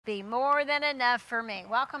be more than enough for me.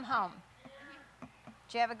 Welcome home.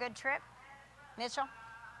 Did you have a good trip, Mitchell?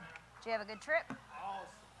 Did you have a good trip?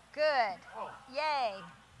 Good. Yay.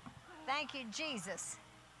 Thank you, Jesus.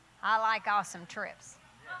 I like awesome trips.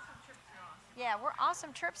 Yeah,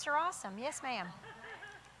 awesome trips are awesome. Yes, ma'am.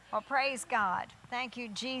 Well, praise God. Thank you,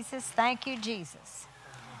 Jesus. Thank you, Jesus.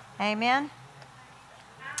 Amen.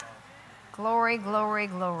 Glory, glory,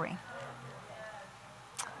 glory.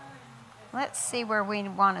 Let's see where we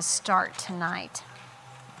want to start tonight.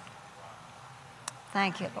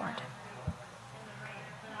 Thank you, Lord.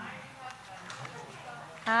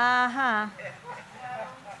 Uh-huh.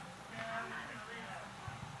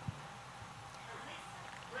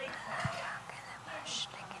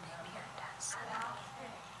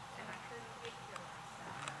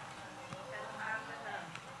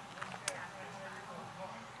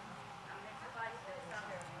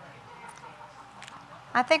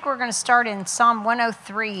 I think we're going to start in Psalm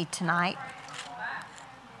 103 tonight.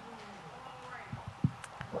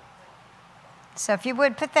 So if you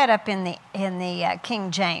would put that up in the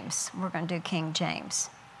King James. We're going to do King James.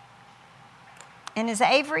 And is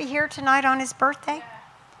Avery here tonight on his birthday?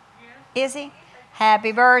 Is he?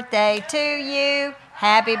 Happy birthday to you.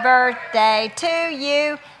 Happy birthday to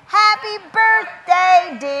you. Happy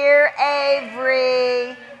birthday, dear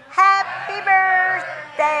Avery. Happy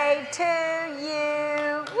birthday to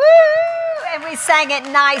you. Woo! And we sang it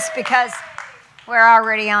nice because we're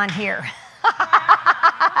already on here.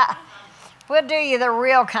 We'll do you the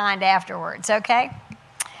real kind afterwards, okay?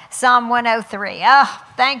 Psalm 103. Oh,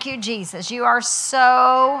 thank you, Jesus. You are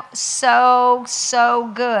so, so,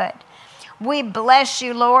 so good. We bless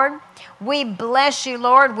you, Lord. We bless you,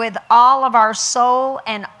 Lord, with all of our soul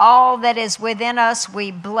and all that is within us.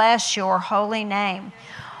 We bless your holy name.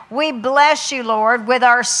 We bless you, Lord, with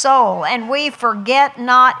our soul, and we forget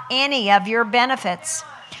not any of your benefits.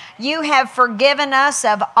 You have forgiven us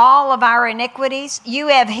of all of our iniquities. You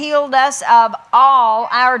have healed us of all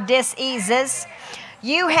our diseases.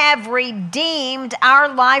 You have redeemed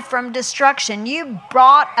our life from destruction. You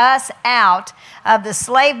brought us out of the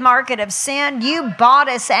slave market of sin. You bought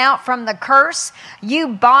us out from the curse. You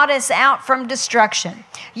bought us out from destruction.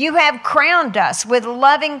 You have crowned us with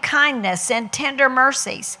loving kindness and tender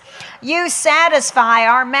mercies. You satisfy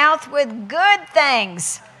our mouth with good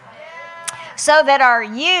things, so that our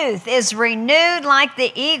youth is renewed like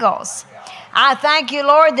the eagles. I thank you,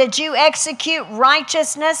 Lord, that you execute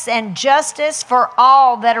righteousness and justice for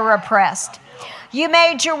all that are oppressed. You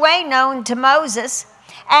made your way known to Moses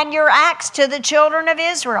and your acts to the children of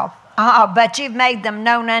Israel. Oh, but you've made them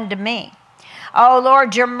known unto me. Oh,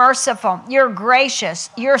 Lord, you're merciful, you're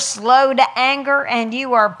gracious, you're slow to anger, and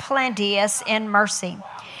you are plenteous in mercy.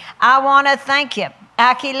 I want to thank you.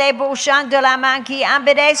 I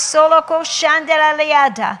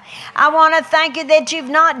want to thank you that you've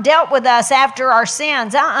not dealt with us after our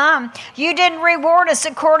sins. You didn't reward us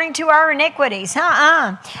according to our iniquities. For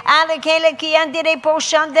as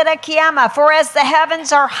the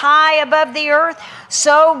heavens are high above the earth,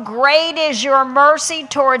 so great is your mercy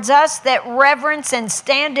towards us that reverence and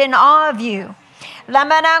stand in awe of you.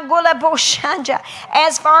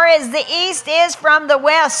 As far as the east is from the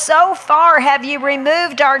west, so far have you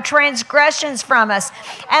removed our transgressions from us.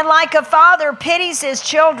 And like a father pities his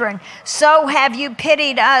children, so have you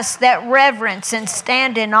pitied us that reverence and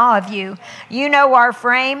stand in awe of you. You know our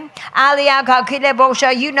frame.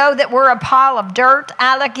 You know that we're a pile of dirt.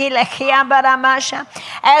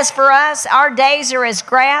 As for us, our days are as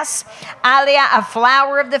grass, a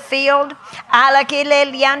flower of the field.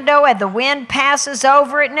 And the wind passes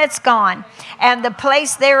over it and it's gone, and the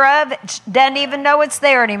place thereof doesn't even know it's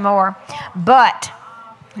there anymore. But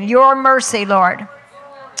your mercy, Lord,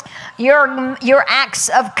 your acts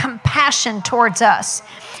of compassion towards us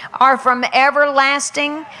are from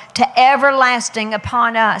everlasting to everlasting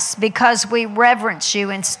upon us, because we reverence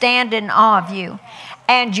you and stand in awe of you.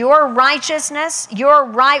 And your righteousness, your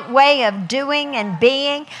right way of doing and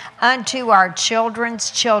being unto our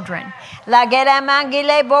children's children. Oh,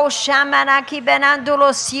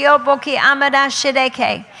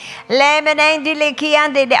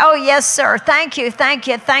 yes, sir. Thank you, thank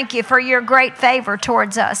you, thank you for your great favor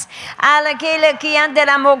towards us. Thank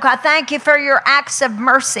you for your acts of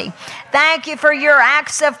mercy. Thank you for your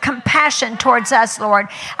acts of compassion towards us, Lord.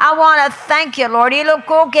 I want to thank you, Lord. You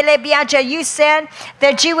said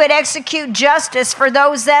that you would execute justice for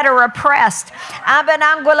those that are oppressed.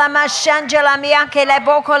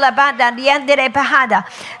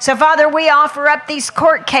 So, Father, we offer up these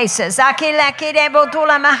court cases.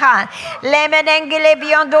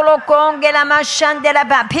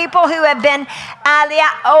 People who have been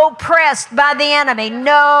oppressed by the enemy.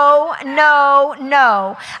 No, no,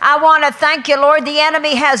 no. I want to thank you, Lord. The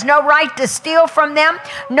enemy has no right to steal from them,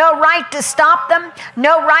 no right to stop them,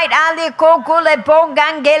 no right.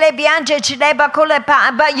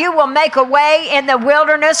 But you will make a way in the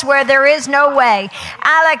wilderness where there is no way.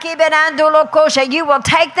 You will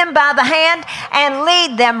take them by the hand and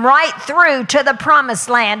lead them right through to the promised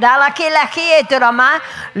land.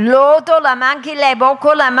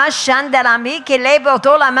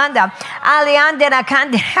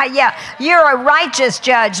 You're a righteous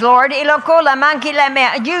judge, Lord.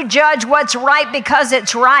 You judge what's right because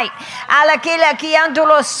it's right.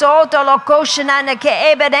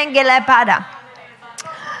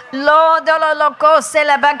 Lo dolo loco se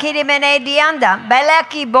la bakiri menedianda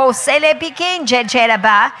belaki bo sele pikinje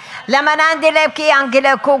cheraba la manandele ki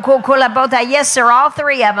angela kukula bota. Yes, sir, all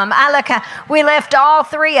three of them. Alaka, we lift all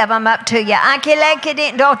three of them up to you.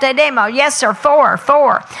 Akileki dote demo. Yes, sir, four.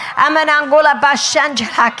 Amanangola bashanja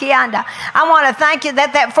hakianda. I want to thank you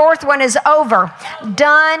that fourth one is over,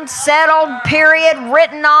 done, settled, period,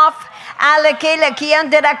 written off. Yes,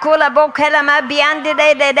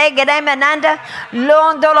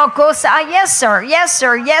 sir. Yes,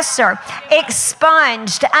 sir. Yes, sir.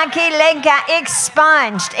 Expunged.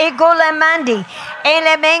 Expunged.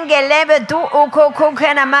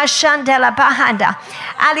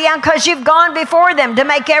 Because you've gone before them to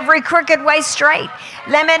make every crooked way straight.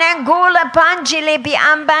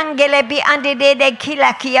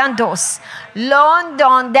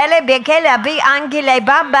 London dele bekela bi angile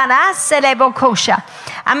babara selebo kosha.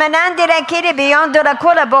 Amanandire kiri beyond the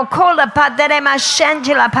kola bokola padere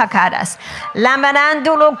mashangela pakadas.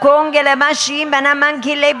 Lamanandulo kongele machine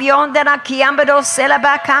banamankile beyond the kiambado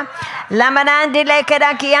selabaka. Lamanandile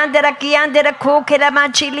kerakiandera kiandera kukela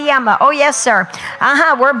machiliama. Oh, yes, sir.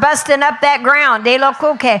 We're busting up that ground. De lo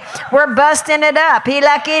kuke. We're busting it up.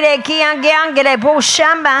 Hilakire kiangangele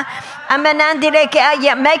bushamba. We're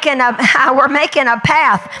making a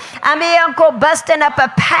path. Uncle busting up a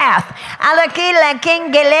path. Of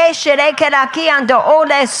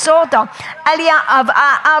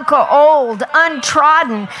old,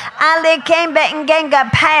 untrodden.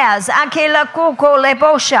 Paths.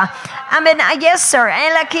 Yes, sir.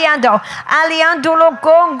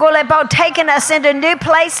 Taking us into new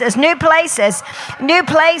places.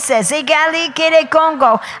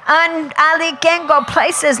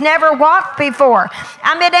 Places never walked before.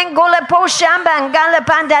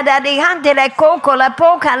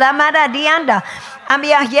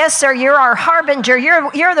 Yes, sir, you're our harbinger.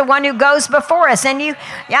 You're the one who goes before us. And you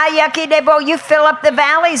fill up the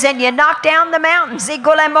valleys and you knock down the mountains.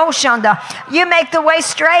 You make the way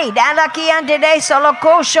straight.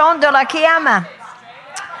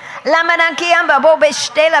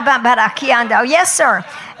 Yes, sir.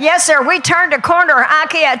 Yes, sir. We turned a corner.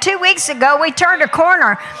 2 weeks ago, we turned a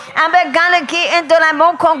corner.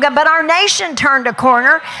 But our nation turned a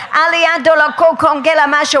corner. Our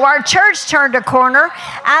church turned a corner.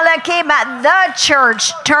 The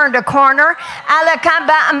church turned a corner.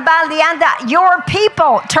 Your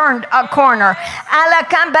people turned a corner.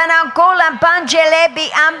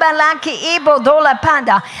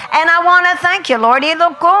 And I want to thank you, Lord.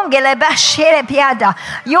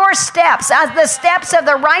 Your steps, the steps of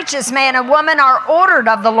the righteous man and woman, are ordered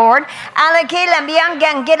of the Lord. And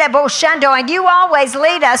you always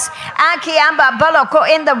lead us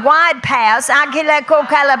in the wide paths,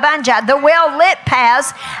 the well-lit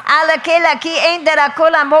paths.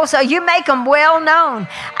 You make them well known.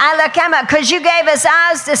 Because you gave us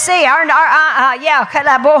eyes to see. Our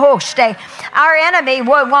enemy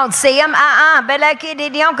won't see them.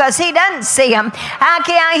 Because he doesn't see them.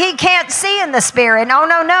 He can't see in the spirit. No.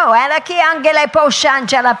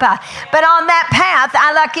 But on that path,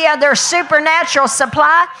 there's supernatural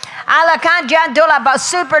supply.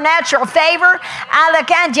 Supernatural favor.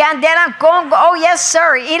 Oh, yes,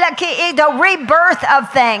 sir. The rebirth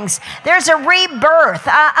of things. There's a rebirth.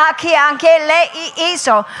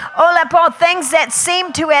 Things that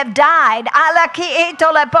seem to have died.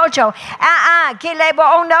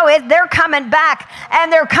 Oh, no, they're coming back.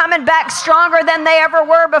 And they're coming back stronger than they ever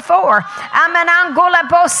were before.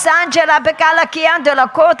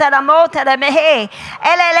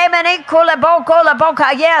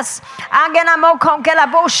 Yes.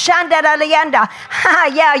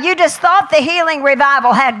 Yeah, you just thought the healing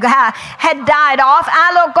revival had died off.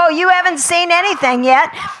 You haven't seen anything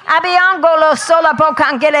yet.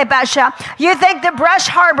 You think the Brush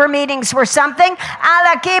Harbor meetings were something?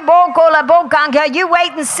 You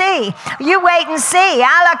wait and see. You wait and see.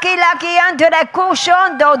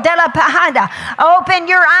 Open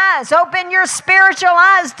your eyes. Open your spiritual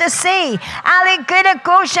eyes to see.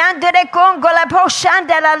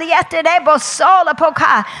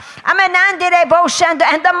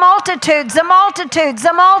 And the multitudes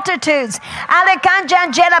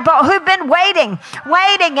who've been waiting,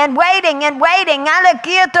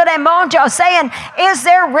 saying, is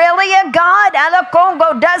there really a God?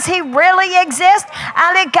 Does he really exist?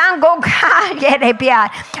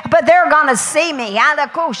 But they're going to see me.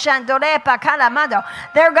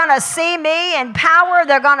 They're going to see me in power.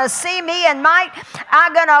 They're going to see me in might.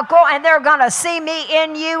 I'm going to go and they're going to see me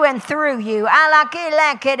in you and through you.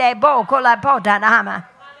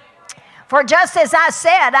 For just as I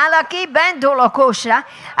said, that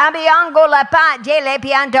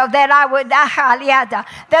I would,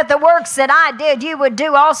 that the works that I did, you would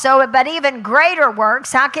do also, but even greater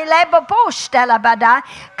works, because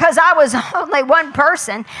I was only one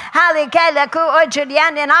person,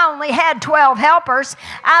 and I only had 12 helpers,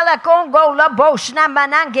 and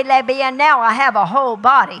now I have a whole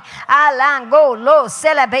body,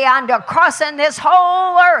 crossing this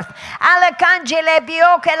whole earth.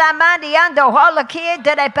 Those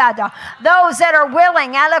that are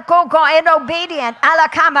willing and obedient,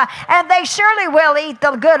 and they surely will eat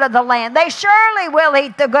the good of the land. They surely will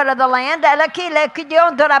eat the good of the land.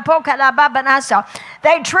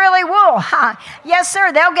 They truly will. Yes,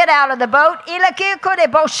 sir, they'll get out of the boat. They'll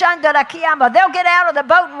get out of the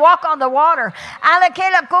boat and walk on the water. They'll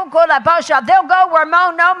go where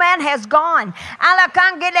no man has gone.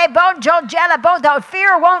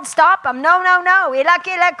 Fear won't stop them. No.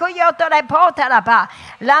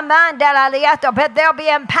 But they'll be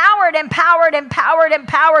empowered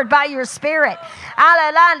by your spirit.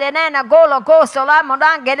 And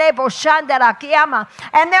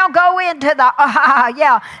they'll go into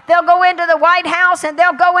the White House, and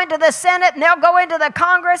they'll go into the Senate, and they'll go into the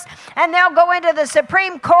Congress, and they'll go into the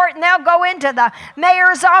Supreme Court, and they'll go into the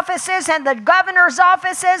mayor's offices and the governor's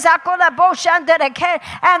offices,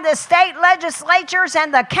 and the state legislatures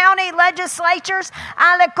and the county legislatures,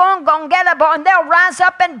 and they'll rise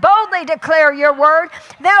up and boldly declare your word.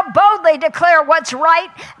 They'll boldly declare what's right.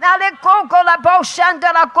 And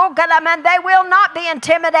they will not be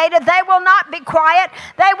intimidated. They will not be quiet.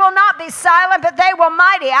 They will not be silent, but they will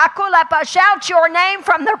mighty. Shout your name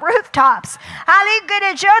from the rooftops.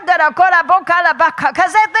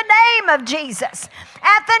 Because at the name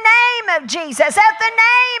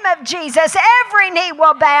of Jesus, every knee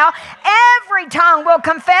will bow, every tongue will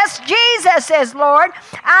confess Jesus is Lord.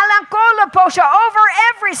 Over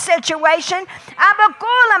every situation.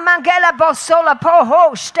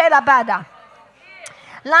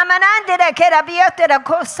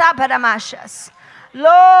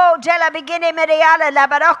 Lo jela begini mediala la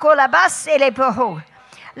barako la basse le poho.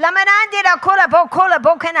 La manandi la cola bocola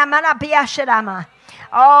bocana manapiashama.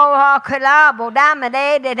 Oh,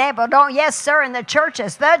 yes, sir, in the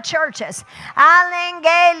churches.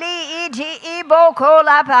 Alengeli iji iboko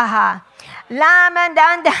la paha.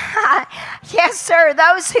 Yes, sir.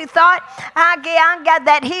 Those who thought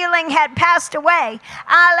that healing had passed away,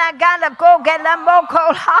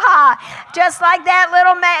 just like that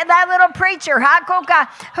little man, that little preacher,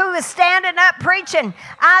 who was standing up preaching,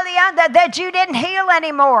 that you didn't heal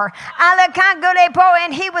anymore,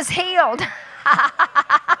 and he was healed.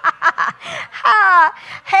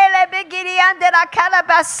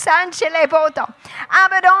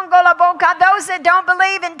 Those that don't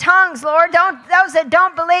believe in tongues, Lord, those that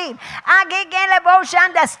don't believe,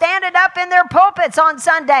 standing up in their pulpits on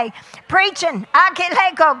Sunday, preaching, that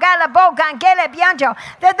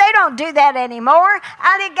they don't do that anymore.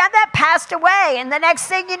 That passed away, and the next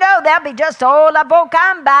thing you know, they'll be just and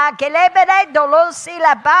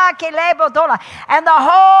the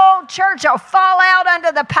whole church will fall out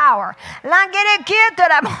under the power.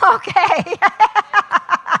 Okay.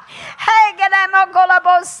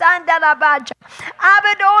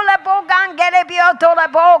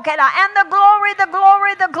 And the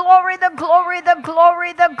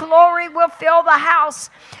glory will fill the house.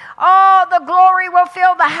 Oh, the glory will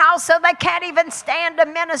fill the house so they can't even stand to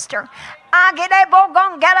minister.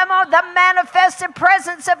 The manifested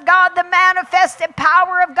presence of God, the manifested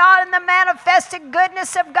power of God, and the manifested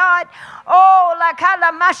goodness of God. Oh,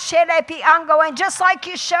 and just like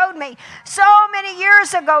you showed me so many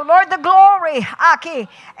years ago, Lord, the glory,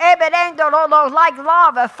 like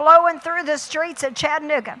lava flowing through the streets of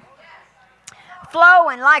Chattanooga.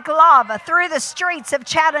 Flowing like lava through the streets of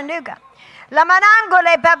Chattanooga.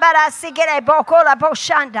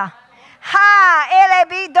 Ha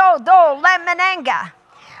elebido do lemenenga.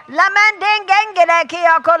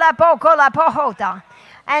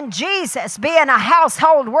 And Jesus being a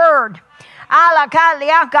household word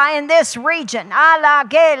in this region.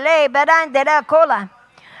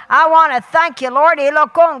 I want to thank you, Lord. The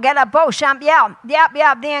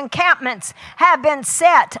encampments have been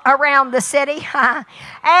set around the city. The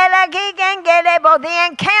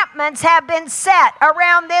encampments have been set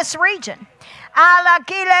around this region.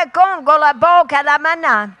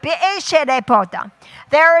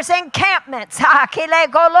 There is encampments.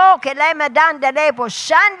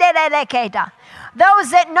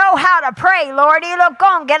 Those that know how to pray, Lord.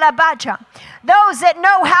 Those that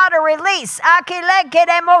know how to release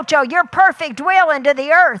your perfect will into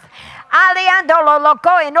the earth.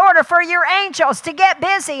 In order for your angels to get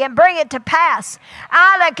busy and bring it to pass.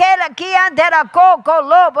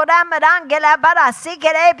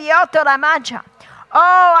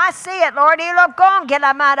 Oh, I see it, Lord.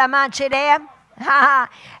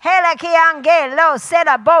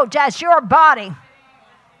 Just your body.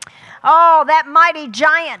 Oh, that mighty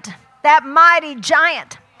giant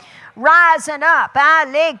rising up.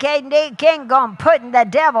 Putting the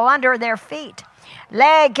devil under their feet.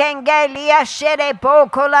 And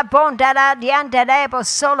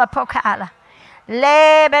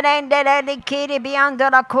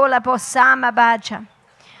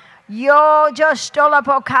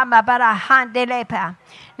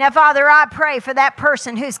now, Father, I pray for that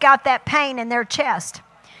person who's got that pain in their chest.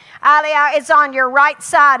 It's on your right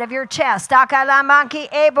side of your chest.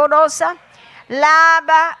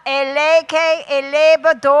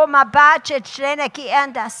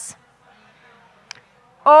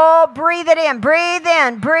 Oh, breathe it in, breathe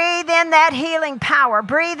in that healing power.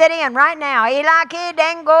 Breathe it in right now.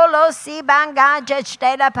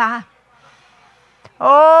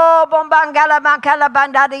 Oh, bombangala bankala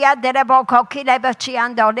bandadia dereboko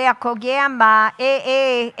kilebachiando leakogiamba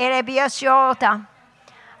erebiosiota.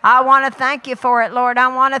 I want to thank you for it, Lord. I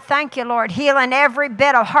want to thank you, Lord. Healing every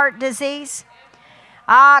bit of heart disease,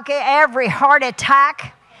 every heart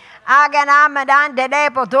attack. Every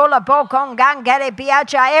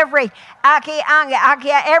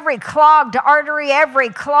clogged artery, every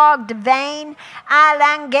clogged vein,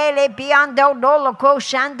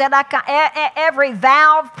 every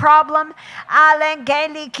valve problem,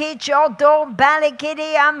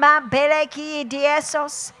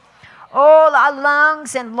 oh, the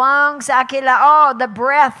lungs and lungs. Oh, the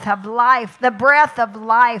breath of life. The breath of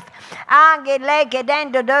life.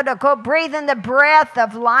 Breathe in the breath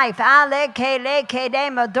of life.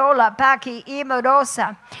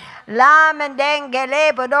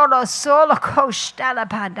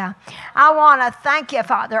 I want to thank you,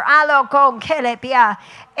 Father.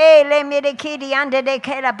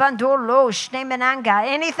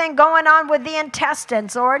 Anything going on with the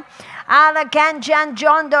intestines, Lord?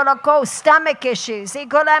 Stomach issues.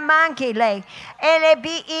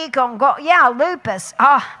 Yeah, lupus.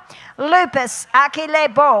 Lupus.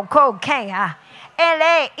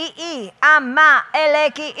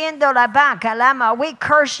 We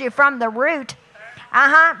curse you from the root.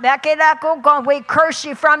 We curse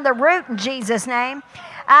you from the root in Jesus' name.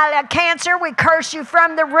 Cancer, we curse you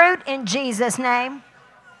from the root in Jesus' name.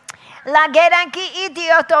 Well,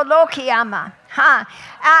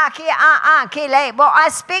 I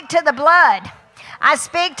speak to the blood. I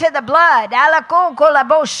speak to the blood.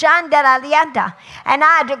 And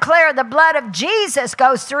I declare the blood of Jesus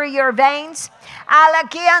goes through your veins.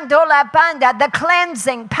 The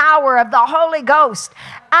cleansing power of the Holy Ghost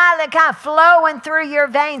flowing through your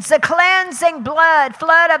veins. The cleansing blood,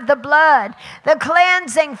 flood of the blood. The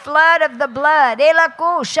cleansing flood of the blood.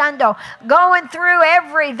 Going through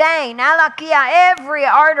every vein. Every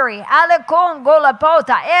artery.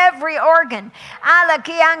 Every organ.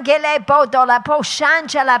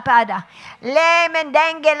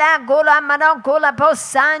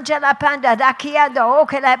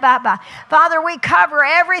 Father, Father, we cover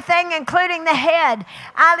everything, including the head.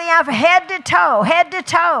 Head to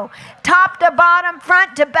toe, top to bottom,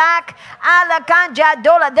 front to back.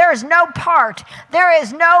 There is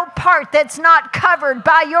no part that's not covered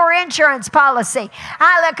by your insurance policy.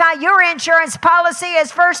 Your insurance policy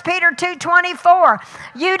is 1 Peter 2:24.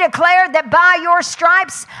 You declared that by your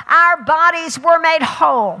stripes our bodies were made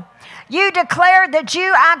whole. You declared that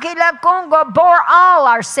you, Akila Congo, bore all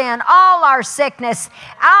our sin, all our sickness,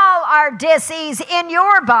 all our disease in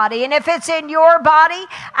your body. And if it's in your body,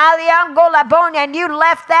 and you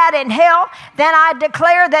left that in hell, then I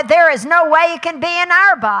declare that there is no way it can be in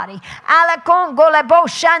our body.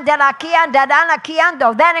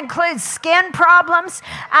 That includes skin problems,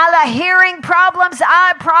 hearing problems,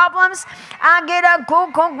 eye problems.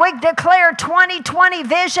 We declare 20/20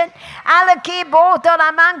 vision.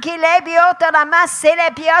 Even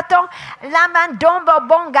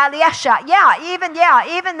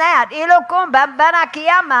that.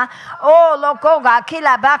 Oh, lokoga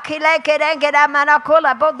kila bakile kerengera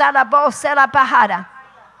manakola bodala bosela pahada.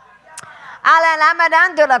 Ala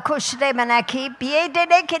lamadando la kushde manaki biede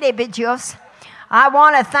de kidibijos. I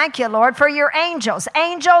want to thank you, Lord, for your angels,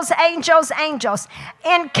 encamped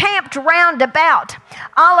round about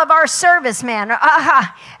all of our servicemen,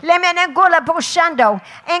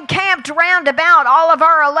 encamped round about all of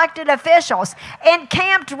our elected officials,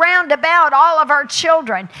 encamped round about all of our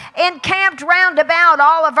children, encamped round about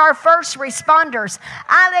all of our first responders,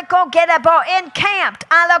 encamped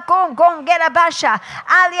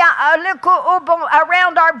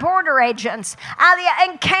around our border agents,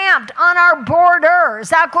 encamped on our borders. And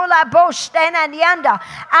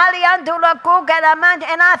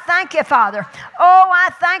I thank you, Father. Oh, I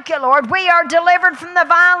thank you, Lord. We are delivered from the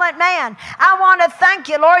violent man. I want to thank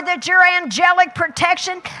you, Lord, that your angelic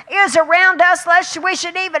protection is around us, lest we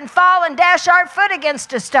should even fall and dash our foot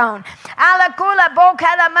against a stone.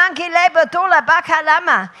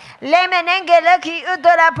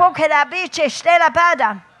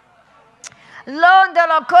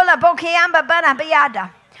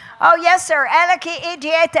 Oh, yes, sir.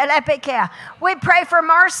 We pray for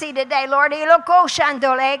mercy today, Lord. We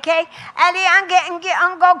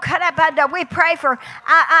pray for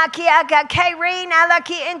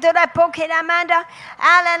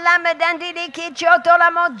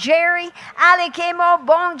Jerry.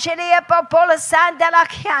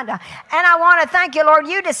 And I want to thank you, Lord.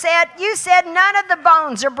 You said none of the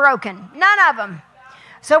bones are broken. None of them.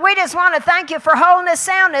 So we just want to thank you for wholeness,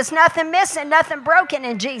 soundness, nothing missing, nothing broken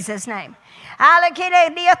in Jesus' name. Oh,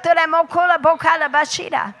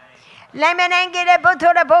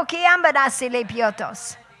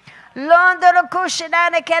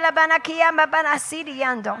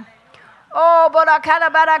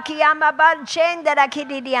 borakalabarakiyama banchendera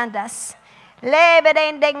kididiandas.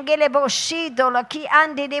 Leberendengele boshido la ki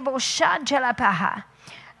andi de boshajala paha.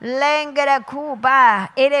 Lengera kuba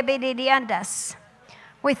erebidiandas.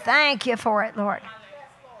 We thank you for it, Lord.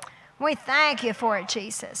 We thank you for it,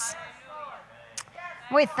 Jesus.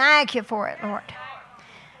 We thank you for it, Lord.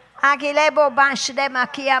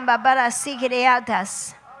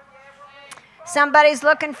 Somebody's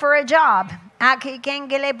looking for a job. And it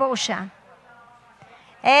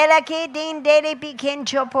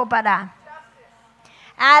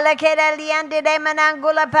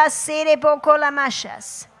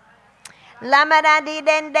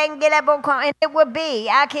will be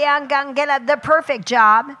the perfect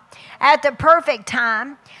job at the perfect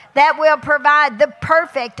time that will provide the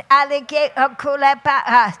perfect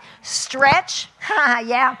stretch.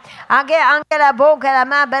 Yeah.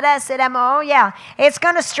 It's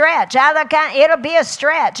going to stretch. It'll be a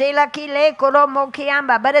stretch.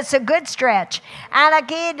 But it's a good stretch.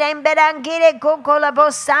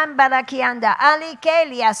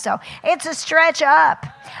 It's a stretch up.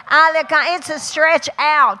 It's a stretch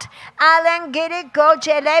out.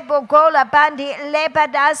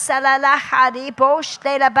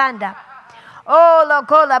 Oh,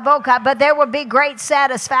 loco la boca, but there will be great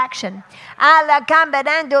satisfaction. As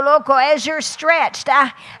you're stretched,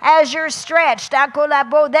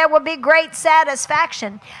 there will be great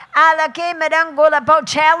satisfaction.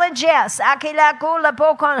 Challenge, yes.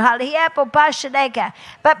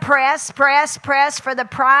 But press for the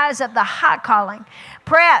prize of the high calling.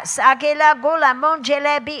 Press.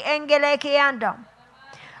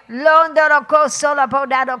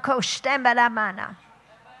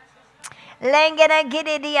 Lengena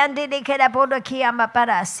gidi andi de kerabodo kiyama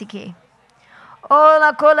parasiki.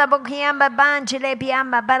 Ola kola bokiamba banjile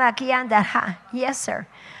biamba barakianda ha. Yes, sir.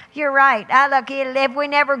 You're right. I look, if we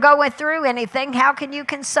never go through anything, how can you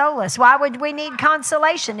console us? Why would we need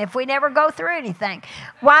consolation if we never go through anything?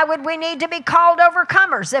 Why would we need to be called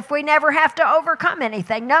overcomers if we never have to overcome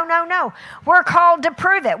anything? No, no, no. We're called to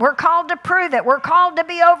prove it. We're called to prove it. We're called to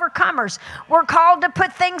be overcomers. We're called to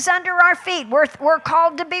put things under our feet. We're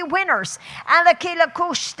called to be winners. We're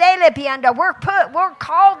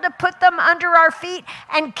called to put them under our feet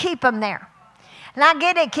and keep them there.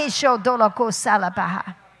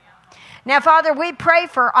 Now, Father, we pray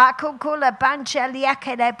for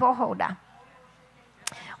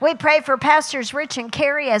we pray for Pastors Rich and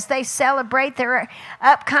Carrie as they celebrate their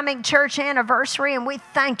upcoming church anniversary, and we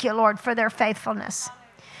thank you, Lord, for their faithfulness.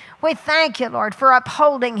 We thank you, Lord, for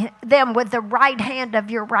upholding them with the right hand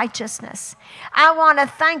of your righteousness. I want to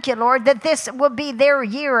thank you, Lord, that this will be their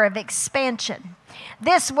year of expansion.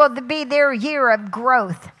 This will be their year of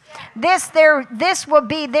growth. This will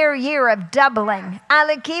be their year of doubling.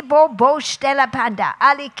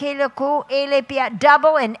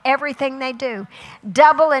 Double in everything they do.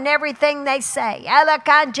 Double in everything they say.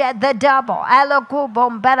 The double.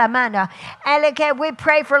 We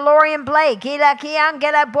pray for Lori and Blake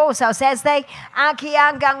as they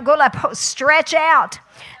stretch out.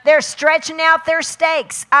 They're stretching out their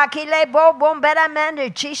stakes. I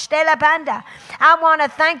want to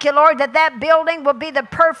thank you, Lord, that building will be the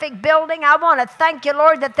perfect building. I want to thank you,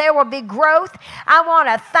 Lord, that there will be growth. I want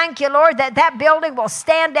to thank you, Lord, that building will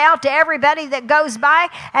stand out to everybody that goes by,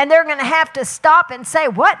 and they're going to have to stop and say,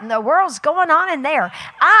 what in the world's going on in there?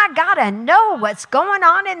 I got to know what's going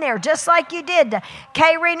on in there, just like you did to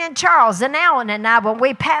Kayreen and Charles and Alan and I when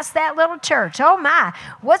we passed that little church. Oh, my,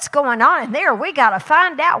 what's going on in there? We got to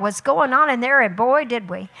find out what's going on in there, and boy, did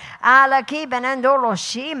we. I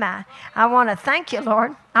want to thank you,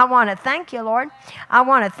 Lord. I want to thank you, Lord. I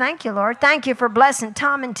want to thank you, Lord. Thank you for blessing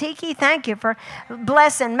Tom and Tiki. Thank you for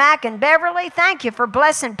blessing Mac and Beverly. Thank you for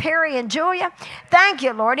blessing Perry and Julia. Thank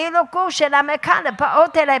you, Lord.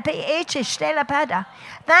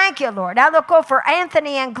 Thank you, Lord. I look for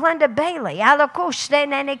Anthony and Glenda Bailey.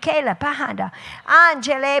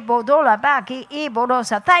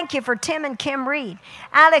 Thank you for Tim and Kim Reed.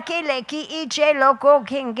 I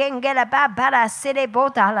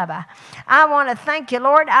want to thank you,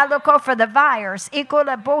 Lord. I look for the Vyers.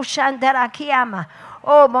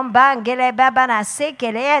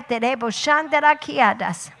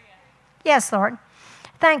 Yes, Lord.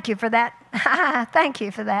 Thank you for that. Thank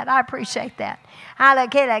you for that. I appreciate that.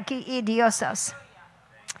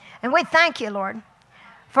 And we thank you, Lord,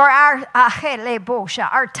 for our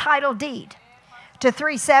title deed to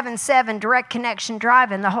 377 Direct Connection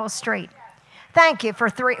Drive in the whole street. Thank you for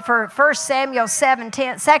 1 Samuel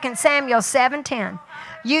 7:10, 2 Samuel 7:10.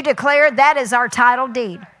 You declared that is our title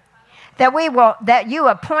deed. That you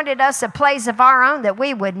appointed us a place of our own, that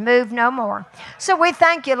we would move no more. So we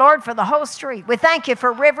thank you, Lord, for the whole street. We thank you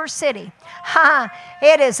for River City.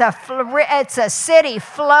 It's a city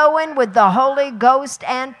flowing with the Holy Ghost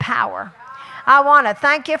and power. I want to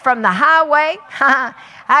thank you from the highway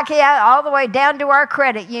all the way down to our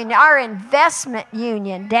credit union, our investment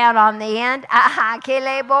union down on the end.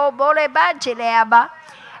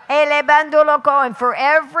 And for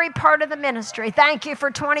every part of the ministry. Thank you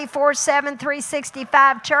for 24/7,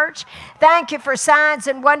 365 church. Thank you for signs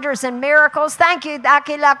and wonders and miracles. Thank you, that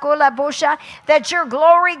your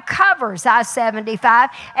glory covers I-75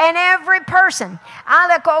 and every person.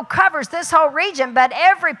 Covers this whole region, but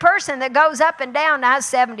every person that goes up and down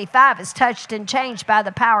I-75 is touched and changed by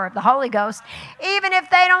the power of the Holy Ghost, even if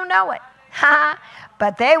they don't know it.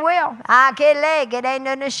 But they will.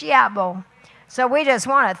 So we just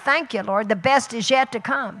want to thank you, Lord. The best is yet to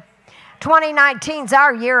come. 2019 is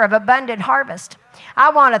our year of abundant harvest. I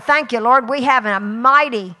want to thank you, Lord. We have a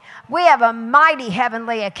mighty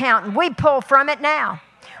heavenly account, and we pull from it now.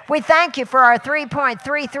 We thank you for our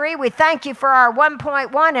 3.33. We thank you for our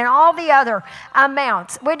 1.1 and all the other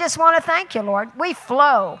amounts. We just want to thank you, Lord. We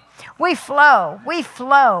flow. We flow. We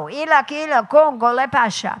flow.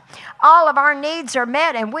 All of our needs are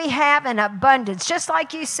met, and we have an abundance. Just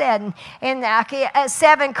like you said in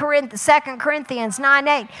 2 Corinthians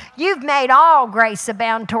 9:8, you've made all grace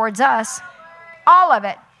abound towards us. All of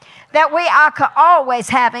it. That we are always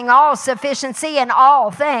having all sufficiency in all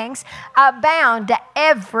things, abound to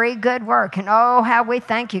every good work. And oh, how we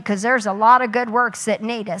thank you, because there's a lot of good works that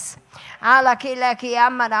need us.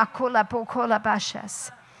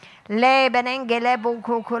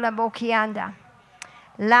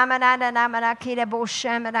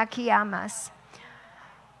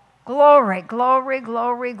 Glory, glory,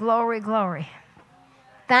 glory, glory, glory.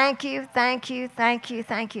 Thank you, thank you, thank you,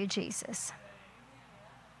 thank you, Jesus.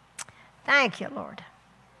 Thank you, Lord.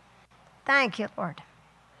 Thank you, Lord.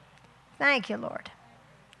 Thank you, Lord.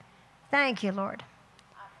 Thank you, Lord.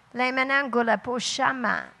 Lemanangula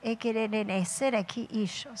poshama ekerene sereki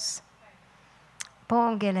ishos.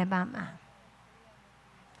 Bongele mama.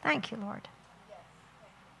 Thank you, Lord.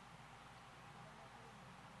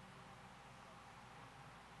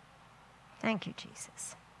 Thank you,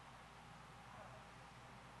 Jesus.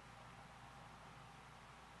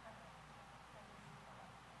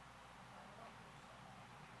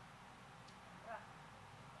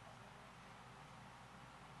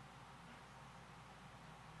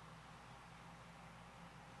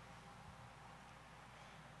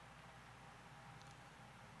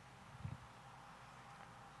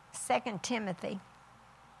 Second Timothy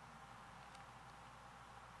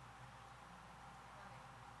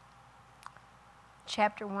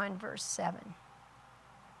chapter 1, verse 7.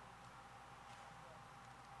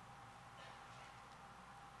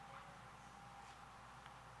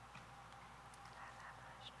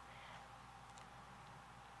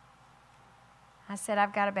 I said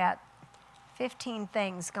I've got about 15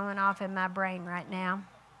 things going off in my brain right now.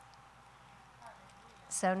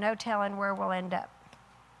 So no telling where we'll end up.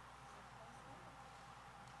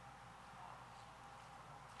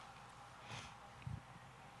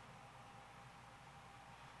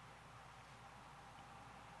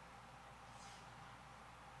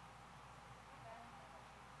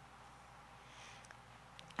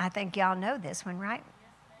 I think y'all know this one, right?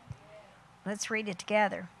 Let's read it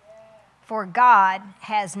together. For God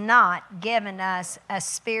has not given us a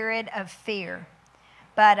spirit of fear,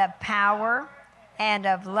 but of power and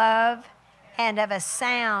of love and of a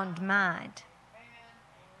sound mind.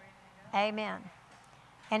 Amen.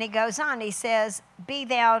 And he goes on, he says, be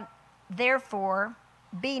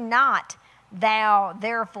not thou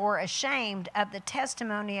therefore ashamed of the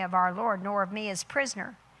testimony of our Lord, nor of me as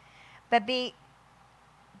prisoner, but be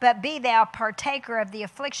thou partaker of the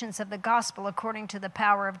afflictions of the gospel according to the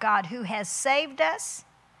power of God, who has saved us.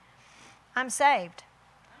 I'm saved.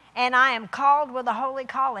 And I am called with a holy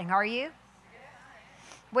calling. Are you?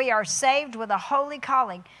 We are saved with a holy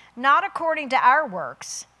calling, not according to our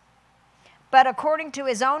works, but according to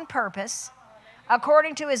his own purpose,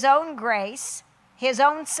 according to his own grace, his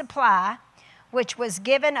own supply, which was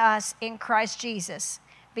given us in Christ Jesus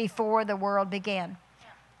before the world began.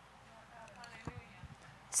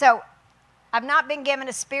 So, I've not been given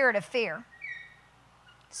a spirit of fear,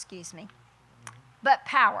 but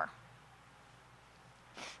power.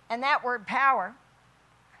 And that word power,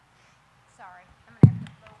 sorry, I'm going to have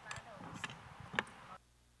to blow my nose.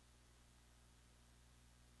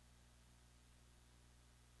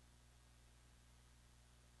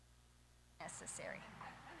 Necessary.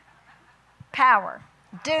 Power,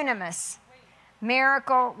 dunamis,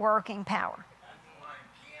 miracle working power.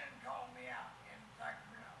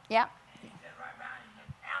 Yeah. He said right now, he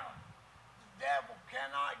said, Alan, the devil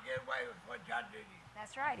cannot get away with what God did to you.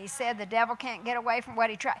 That's right. He said the devil can't get away from what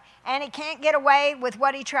he tried. And he can't get away with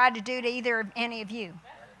what he tried to do to any of you.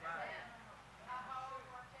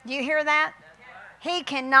 Do you hear that? He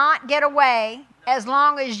cannot get away as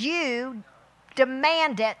long as you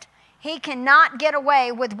demand it. He cannot get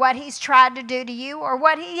away with what he's tried to do to you or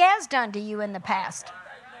what he has done to you in the past.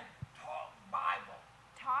 Talk Bible.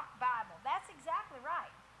 Talk Bible. That's exactly right.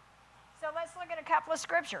 So let's look at a couple of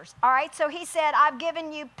scriptures. All right, so he said, I've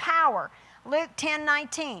given you power. Luke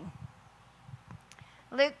 10:19.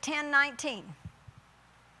 Luke 10:19.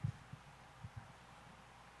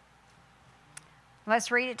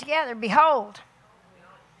 Let's read it together. Behold.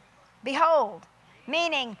 Behold.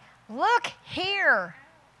 Meaning, look here.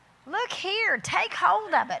 Look here. Take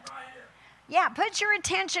hold of it. Yeah, put your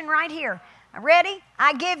attention right here. Ready?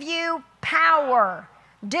 I give you power.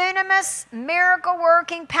 Dunamis,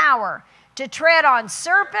 miracle-working power to tread on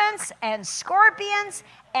serpents and scorpions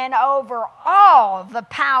and over all the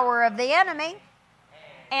power of the enemy,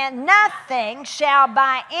 and nothing shall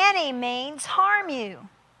by any means harm you.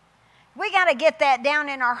 We got to get that down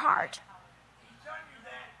in our heart. He's telling you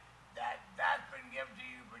that's been given to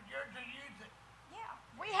you, but you're to use it. Yeah,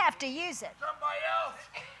 we have to use it. Somebody else.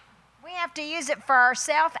 We have to use it for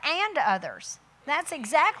ourselves and others. That's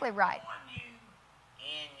exactly right. On you,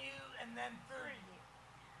 in you, and then through you.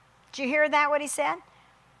 Did you hear that, what he said?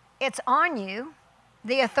 It's on you.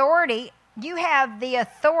 The authority, you have the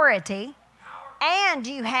authority, and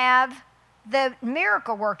you have the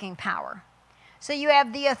miracle working power. So you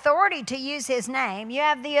have the authority to use his name. You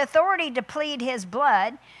have the authority to plead his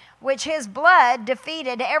blood, which his blood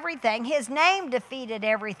defeated everything. His name defeated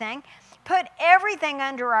everything, put everything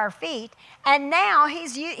under our feet, and now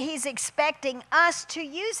he's expecting us to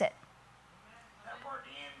use it. That word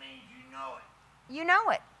in means you know it. You know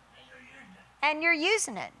it. And you're and you're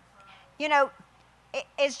using it. You know,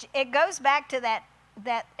 it goes back to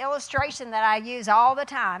that illustration that I use all the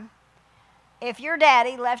time. If your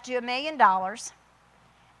daddy left you $1 million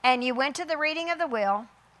and you went to the reading of the will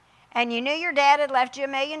and you knew your dad had left you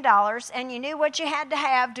 $1 million and you knew what you had to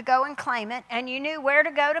have to go and claim it and you knew where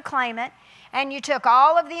to go to claim it and you took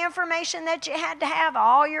all of the information that you had to have,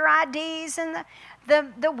 all your IDs and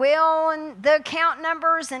the will and the account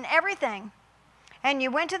numbers and everything, and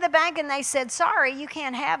you went to the bank and they said, sorry, you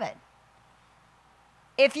can't have it.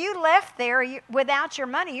 If you left there without your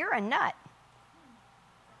money, you're a nut.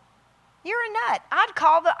 You're a nut. I'd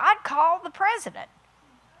call the president.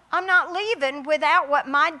 I'm not leaving without what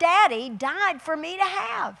my daddy died for me to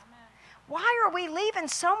have. Why are we leaving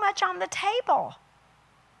so much on the table?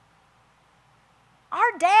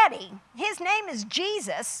 Our daddy, his name is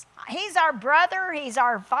Jesus. He's our brother, he's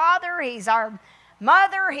our father, he's our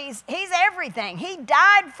mother, he's everything. He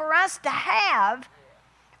died for us to have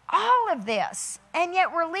all of this, and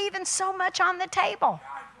yet we're leaving so much on the table.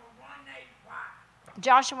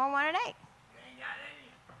 Joshua 1:8. You ain't got it in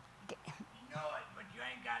you. You know it, but you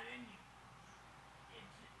ain't got it in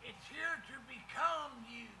you. It's here to become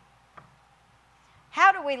you.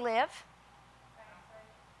 How do we live?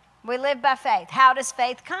 We live by faith. How does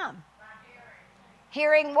faith come?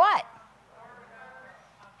 Hearing what?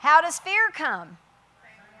 How does fear come?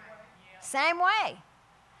 Same way.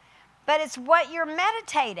 But it's what you're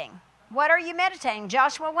meditating. What are you meditating?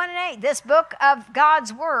 Joshua 1:8. This book of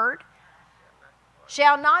God's word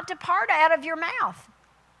shall not depart out of your mouth.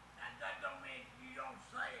 That don't mean you don't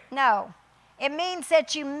say it. No. It means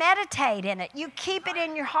that you meditate in it. You keep it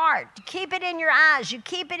in your heart. You keep it in your eyes. You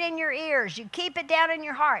keep it in your ears. You keep it down in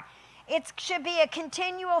your heart. It should be a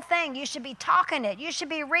continual thing. You should be talking it. You should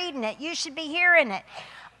be reading it. You should be hearing it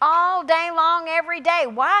all day long, every day.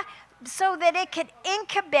 Why? So that it could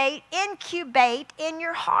incubate in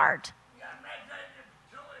your heart. You gotta meditate it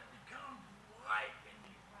until it becomes life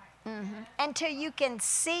in you. Until you can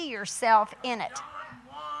see yourself in it. John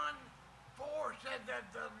 1:4 said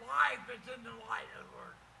that the life is in the light of the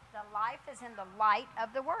word. The life is in the light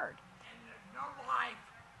of the word. And there's no life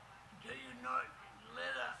until you know it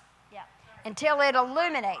lit up. Yeah. Until it I'm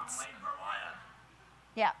illuminates. waiting for light up.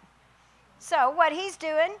 Yeah. So what he's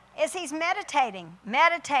doing is he's meditating,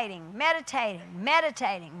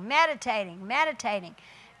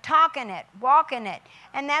 talking it, walking it.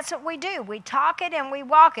 And that's what we do. We talk it and we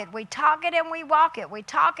walk it. We talk it and we walk it. We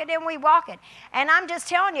talk it and we walk it. And I'm just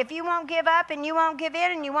telling you, if you won't give up and you won't give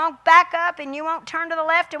in and you won't back up and you won't turn to the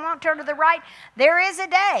left and won't turn to the right, there is a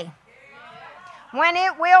day when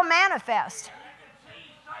it will manifest. You can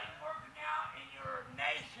see Satan working out in your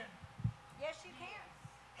nation. Yes, you can.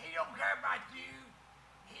 He don't care about you.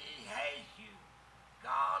 He hates you.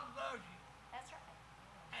 God loves you. That's right.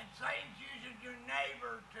 And Satan's using your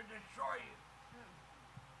neighbor to destroy you.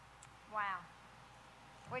 Wow.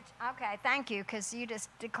 Okay, thank you, because you just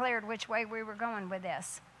declared which way we were going with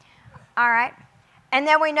this. All right. And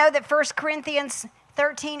then we know that 1 Corinthians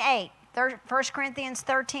 13:8. 1 Corinthians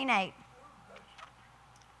 13:8.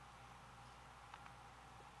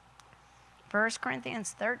 1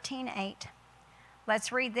 Corinthians 13:8.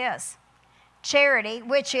 Let's read this. Charity,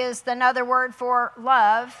 which is another word for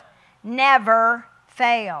love, never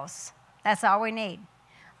fails. That's all we need.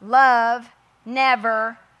 Love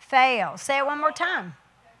never fails. Say it one more time.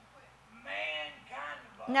 Mankind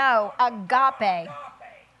of love. No, agape.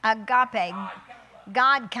 Agape. God kind of love.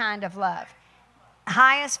 God kind of love.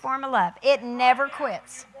 Highest form of love. It never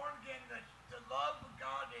quits. When you're born again, the love of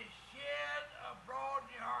God is shed abroad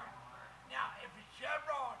in your heart. Now, if it's shed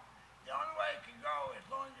abroad, the only way it can grow is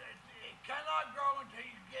long as it cannot grow until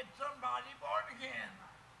you get somebody born again.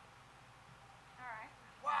 All right.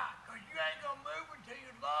 Why? Because you ain't going to move until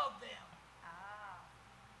you love them.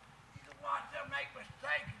 You can watch them make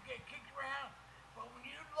mistakes and get kicked around, but when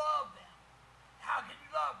you love them, how can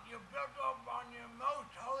you love them? You're built up on your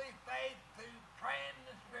most holy faith through praying in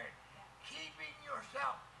the Spirit, keeping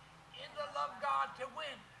yourself in the love of God to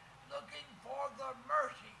win, looking for the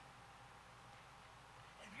mercy.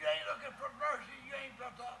 If you ain't looking for mercy, you ain't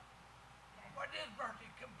built up. What is mercy?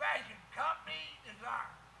 Compassion, company,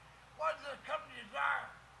 desire. What does the company desire?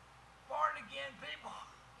 Born again people.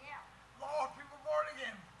 Yeah. Lost people born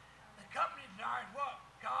again. The company desires what?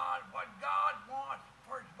 What God wants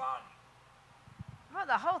for his body. Well,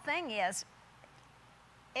 the whole thing is,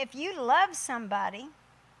 if you love somebody,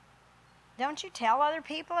 don't you tell other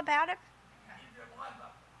people about it? Keep your life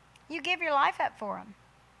up. You give your life up for them.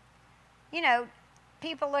 You know,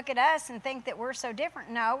 people look at us and think that we're so different.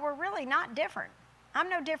 No, we're really not different. I'm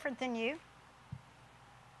no different than you.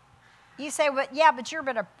 You say, well, yeah, but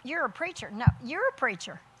you're a preacher. No, you're a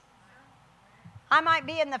preacher. I might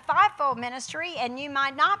be in the fivefold ministry and you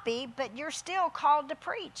might not be, but you're still called to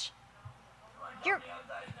preach. I'm not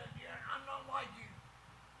like you.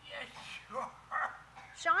 Yes, you are.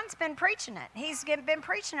 Sean's been preaching it. He's been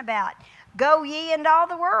preaching about, go ye into all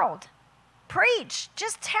the world. Preach.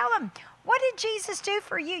 Just tell them, what did Jesus do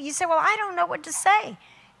for you? You say, well, I don't know what to say.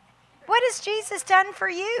 What has Jesus done for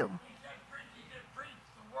you? He said preach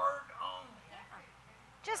the word only.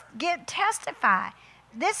 Just testify.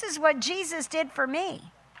 This is what Jesus did for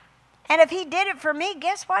me. And if he did it for me,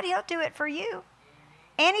 guess what? He'll do it for you.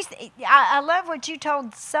 And I love what you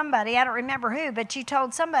told somebody. I don't remember who, but you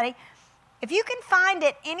told somebody, if you can find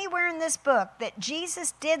it anywhere in this book that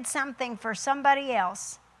Jesus did something for somebody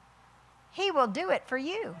else, he will do it for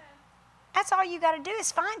you. That's all you got to do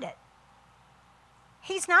is find it.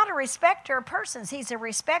 He's not a respecter of persons. He's a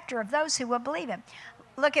respecter of those who will believe him.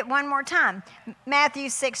 Look at one more time. Matthew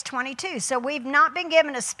 6:22. So we've not been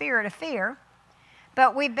given a spirit of fear,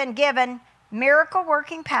 but we've been given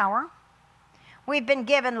miracle-working power. We've been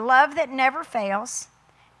given love that never fails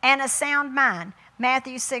and a sound mind.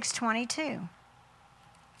 Matthew 6:22.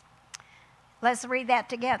 Let's read that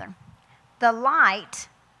together. The light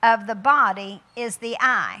of the body is the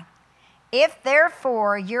eye. If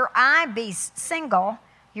therefore your eye be single,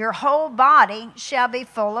 your whole body shall be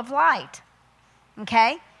full of light.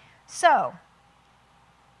 Okay? So,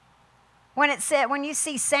 when you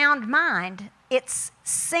see sound mind, it's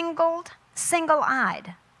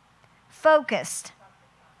single-eyed, focused.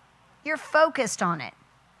 You're focused on it.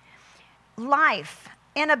 Life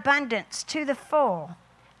in abundance to the full,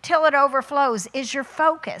 till it overflows, is your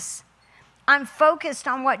focus. I'm focused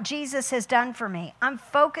on what Jesus has done for me. I'm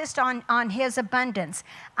focused on his abundance.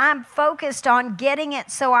 I'm focused on getting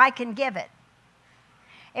it so I can give it.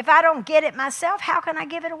 If I don't get it myself, how can I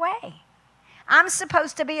give it away? I'm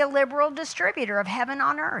supposed to be a liberal distributor of heaven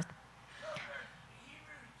on earth.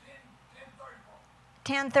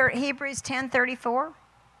 Hebrews 10:34.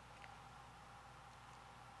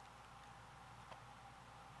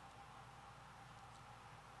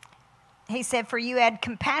 He said, for you had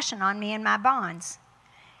compassion on me in my bonds,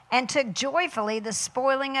 and took joyfully the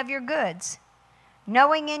spoiling of your goods,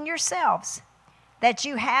 knowing in yourselves that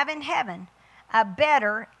you have in heaven a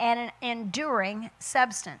better and an enduring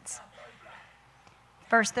substance.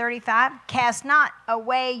 Verse 35, cast not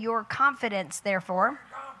away your confidence, therefore.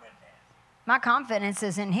 My confidence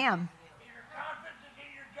is in him. Your confidence is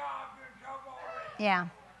in your job, you're in trouble already. Yeah.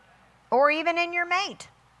 Or even in your mate.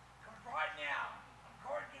 Because right now,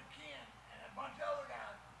 according to Ken and a bunch of other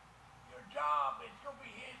guys, your job is going to be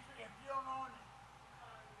history if you don't own it.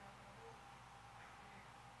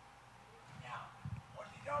 Now,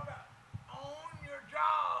 what's he talking about? Own your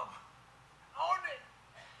job. Own it.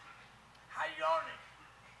 How you own it?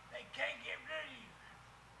 They can't get rid of you.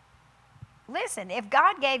 Listen, if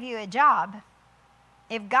God gave you a job,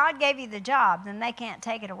 if God gave you the job, then they can't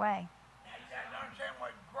take it away. Now, you guys understand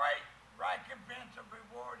what great recompense of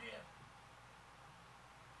reward is.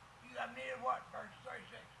 You got need of what? Verse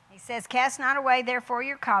 36. He says, cast not away therefore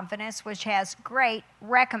your confidence, which has great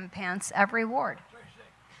recompense of reward. 36.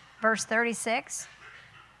 Verse 36.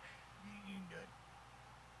 You can do it.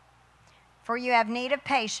 For you have need of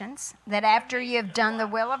patience, that after you have done the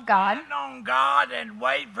will of God. Stand on God and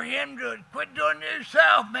wait for him to do it. Quit doing it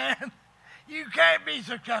yourself, man. You can't be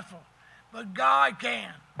successful, but God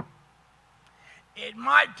can. It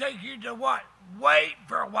might take you to what? Wait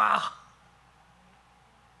for a while.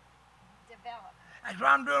 Develop. That's what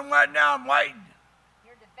I'm doing right now. I'm waiting.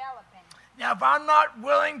 You're developing. Now, if I'm not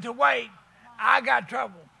willing to wait, I got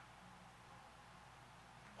trouble.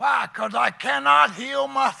 Why? Because I cannot heal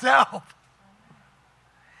myself.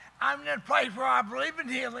 I'm in a place where I believe in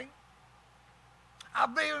healing. I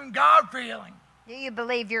believe in God for healing. Do you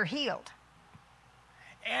believe you're healed?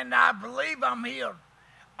 And I believe I'm healed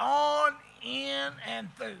on, in,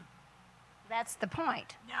 and through. That's the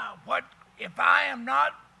point. Now, what if I am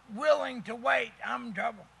not willing to wait? I'm in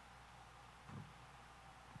trouble.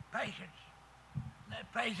 Patience.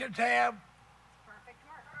 Let patience have. Perfect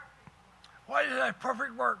work. What is that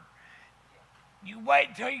perfect work? You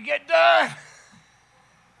wait till you get done.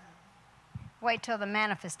 Wait till the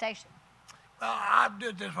manifestation. Well, I'll do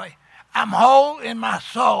it this way. I'm whole in my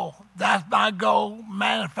soul. That's my goal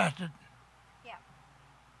manifested. Yeah.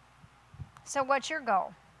 So what's your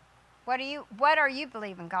goal? What are you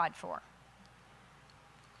believing God for?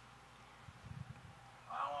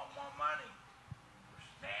 I want more money.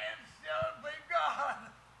 Stand still and believe God.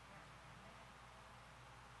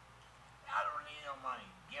 I don't need no money.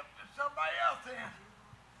 Give it to somebody else then.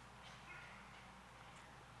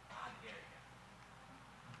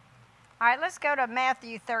 All right, let's go to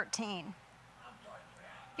Matthew 13.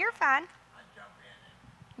 You're fine.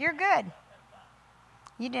 You're good.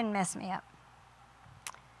 You didn't mess me up.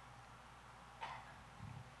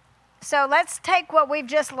 So let's take what we've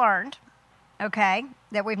just learned, okay,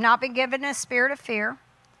 that we've not been given a spirit of fear,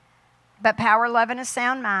 but power, love, and a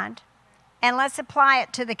sound mind, and let's apply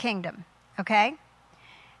it to the kingdom, okay?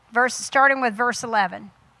 Starting with verse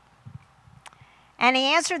 11. And he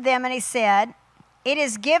answered them and he said, it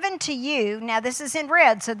is given to you, now this is in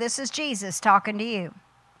red, so this is Jesus talking to you.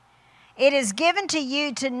 It is given to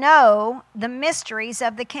you to know the mysteries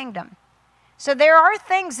of the kingdom. So there are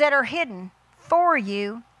things that are hidden for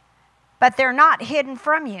you, but they're not hidden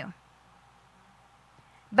from you.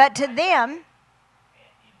 But to them,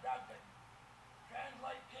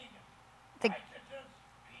 the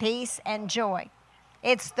peace and joy.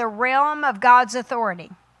 It's the realm of God's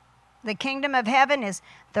authority. The kingdom of heaven is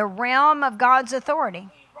the realm of God's authority.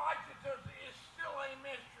 Righteousness is still a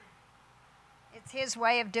mystery. It's his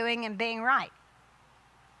way of doing and being right.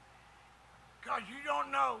 Because you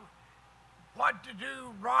don't know what to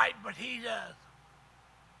do right, but he does.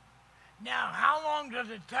 Now, how long does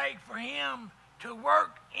it take for him to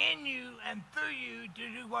work in you and through you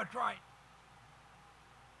to do what's right?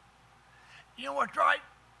 You know what's right?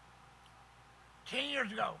 10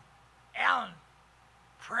 years ago, Alan,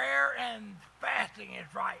 prayer and fasting is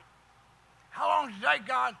right. How long does it take,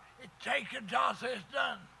 God? It takes until it's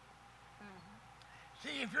done.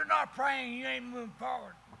 See, if you're not praying, you ain't moving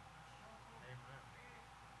forward.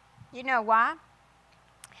 You know why?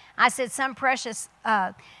 I said, some precious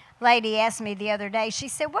lady asked me the other day, she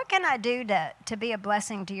said, what can I do to be a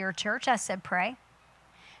blessing to your church? I said, pray.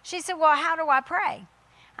 She said, well, how do I pray?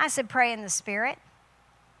 I said, pray in the Spirit.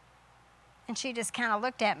 And she just kind of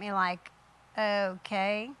looked at me like,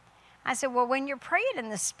 okay. I said, well, when you're praying in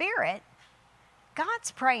the Spirit,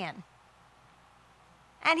 God's praying.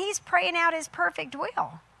 And he's praying out his perfect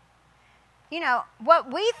will. You know,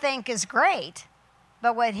 what we think is great,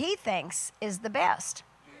 but what he thinks is the best.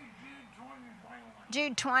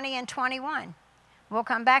 Jude 20 and 21. We'll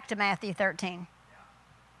come back to Matthew 13.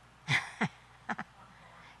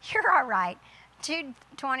 You're all right. Jude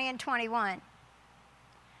 20 and 21.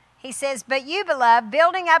 He says, but you, beloved,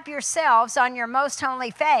 building up yourselves on your most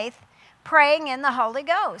holy faith, praying in the Holy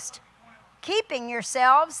Ghost, keeping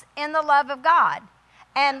yourselves in the love of God,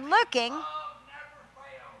 and looking,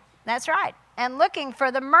 that's right, and looking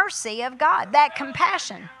for the mercy of God, that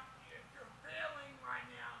compassion.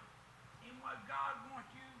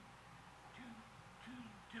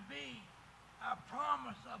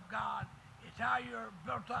 Of God is how you're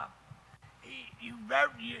built up. You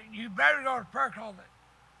better go to prayer closet.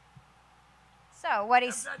 So what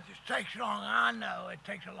he's... That just takes long. I know it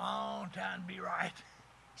takes a long time to be right.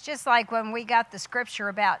 It's just like when we got the scripture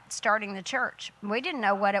about starting the church. We didn't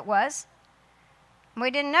know what it was. We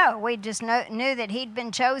didn't know. We just knew that he'd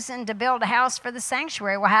been chosen to build a house for the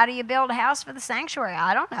sanctuary. Well, how do you build a house for the sanctuary?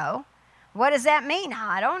 I don't know. What does that mean?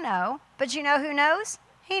 I don't know. But you know who knows?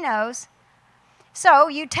 He knows. So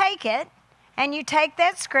you take it, and you take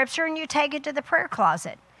that scripture, and you take it to the prayer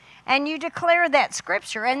closet. And you declare that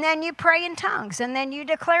scripture, and then you pray in tongues. And then you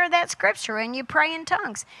declare that scripture, and you pray in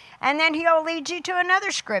tongues. And then he'll lead you to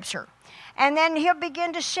another scripture. And then he'll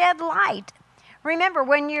begin to shed light. Remember,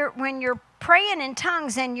 when you're praying in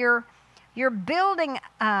tongues and you're building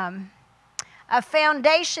a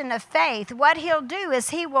foundation of faith, what he'll do is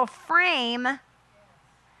he will frame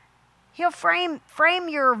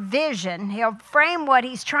your vision. He'll frame what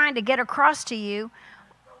he's trying to get across to you.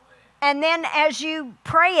 And then as you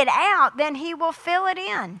pray it out, then he will fill it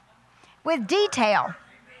in with detail.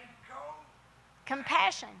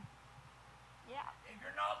 Compassion. Yeah. If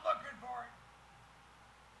you're not looking for it,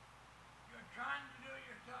 you're trying to do it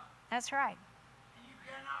yourself. That's right. And you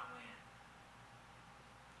cannot win.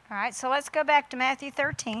 All right, so let's go back to Matthew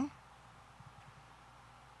 13.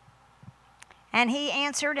 And he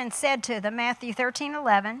answered and said to them, Matthew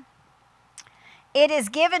 13:11, it is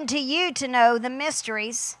given to you to know the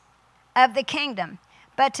mysteries of the kingdom,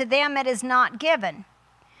 but to them it is not given.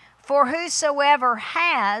 For whosoever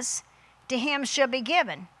has, to him shall be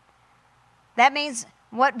given. That means,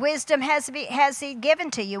 what wisdom has he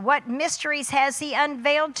given to you? What mysteries has he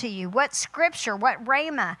unveiled to you? What scripture, what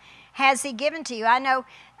rhema has he given to you? I know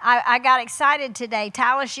I got excited today.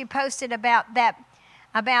 Tyler, you posted about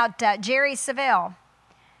Jerry Savelle.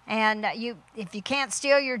 And if you can't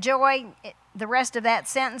steal your joy, the rest of that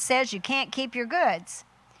sentence says you can't keep your goods.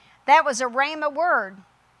 That was a rhema word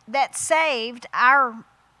that saved our...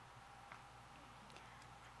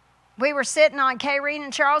 We were sitting on Kayreen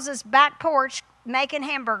and Charles's back porch making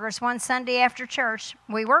hamburgers one Sunday after church.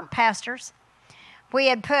 We weren't pastors. We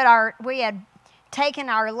had taken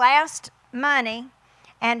our last money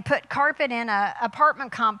and put carpet in an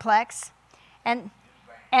apartment complex, and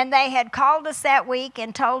they had called us that week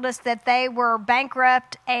and told us that they were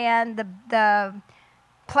bankrupt and the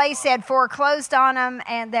place had foreclosed on them,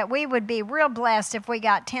 and that we would be real blessed if we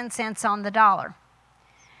got 10 cents on the dollar.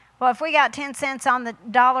 Well, if we got 10 cents on the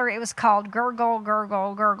dollar, it was called gurgle,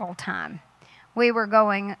 gurgle, gurgle time. We were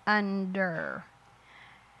going under.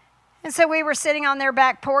 And so we were sitting on their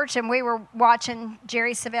back porch, and we were watching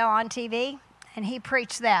Jerry Savelle on TV, and he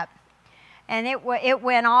preached that. And it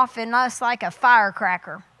went off in us like a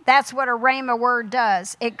firecracker. That's what a rhema word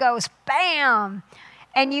does. It goes bam,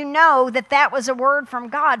 and you know that was a word from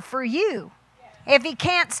God for you. If he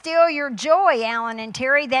can't steal your joy, Alan and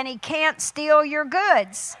Terry, then he can't steal your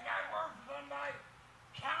goods. I got word for somebody.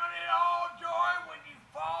 Count it all joy when you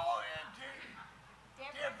fall into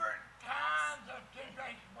different kinds of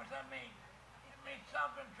temptation. What's that mean? It means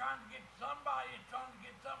something trying to get somebody is trying to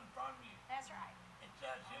get something from you. That's right. It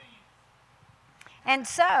says to you. And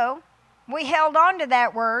so we held on to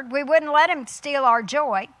that word. We wouldn't let him steal our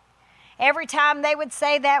joy. Every time they would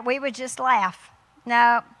say that, we would just laugh. No,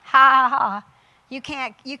 ha ha ha. You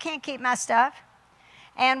can't keep my stuff.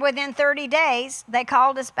 And within 30 days, they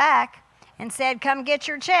called us back and said, come get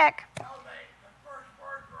your check. No, the first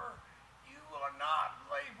words were, you will not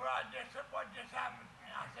believe what just happened.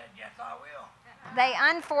 And I said, yes, I will. They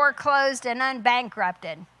unforeclosed and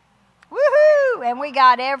unbankrupted. Woohoo! And we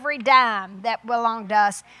got every dime that belonged to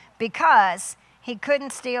us because he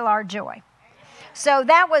couldn't steal our joy. So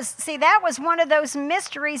that was one of those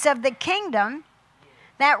mysteries of the kingdom,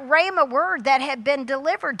 that rhema word that had been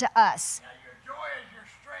delivered to us. Now, your joy is your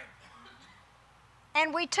strength.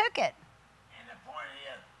 And we took it. And the point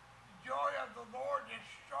is, the joy of the Lord is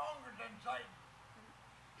stronger than Satan.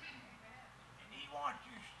 And he wants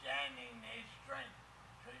you standing in his strength.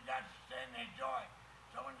 So you got to stand in his joy.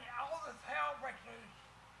 So when all this hell breaks loose,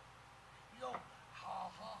 you go,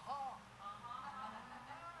 ha, ha, ha.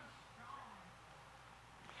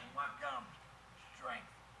 And what comes? Strength.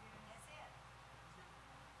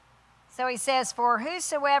 So he says, for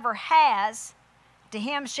whosoever has, to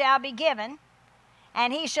him shall be given,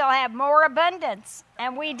 and he shall have more abundance.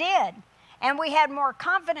 And we did. And we had more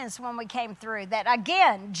confidence when we came through that,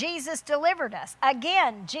 again, Jesus delivered us.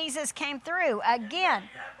 Again, Jesus came through. Again.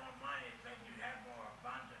 You have more money, then you have more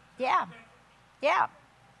abundance. Yeah. Yeah.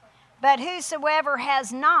 But whosoever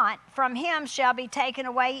has not, from him shall be taken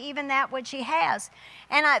away even that which he has.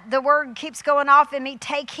 And the word keeps going off in me,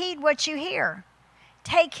 take heed what you hear.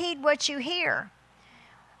 Take heed what you hear.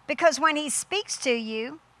 Because when he speaks to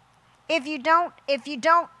you, if you don't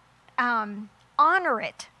honor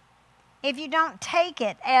it, if you don't take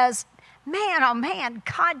it as, man, oh man,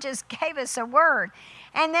 God just gave us a word.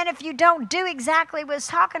 And then if you don't do exactly what he's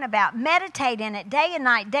talking about, meditate in it day and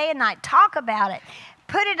night, talk about it,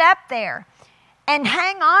 put it up there, and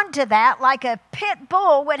hang on to that like a pit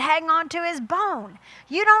bull would hang on to his bone.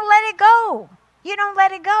 You don't let it go. You don't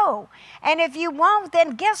let it go. And if you won't,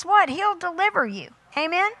 then guess what? He'll deliver you.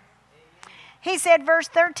 Amen? He said, verse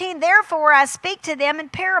 13, therefore I speak to them in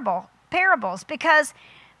parables, because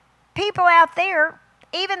people out there,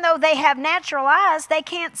 even though they have natural eyes, they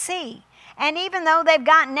can't see. And even though they've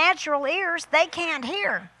got natural ears, they can't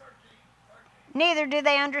hear. Neither do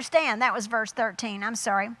they understand. That was verse 13. I'm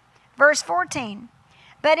sorry. Verse 14.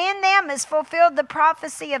 But in them is fulfilled the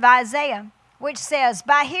prophecy of Isaiah, which says,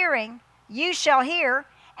 by hearing you shall hear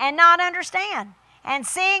and not understand, and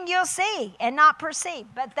seeing you'll see and not perceive.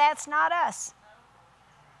 But that's not us.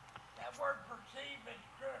 That word perceive is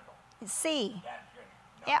critical. See. That's critical.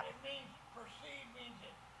 No, Yep. it means perceive means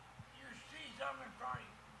that you see something in front of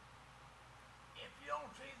you. If you don't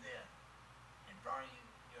see this in front of you,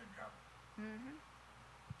 you're in trouble. Mm-hmm.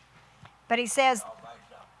 But he says, All by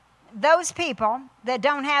yourself. those people that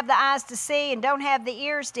don't have the eyes to see and don't have the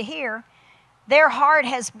ears to hear, their heart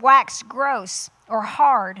has waxed gross or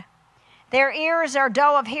hard. Their ears are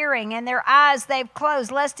dull of hearing, and their eyes they've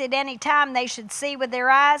closed, lest at any time they should see with their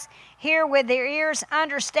eyes, hear with their ears,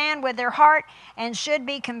 understand with their heart, and should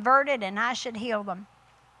be converted, and I should heal them.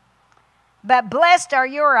 But blessed are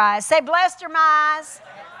your eyes. Say, blessed are my eyes.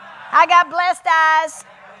 I got blessed eyes,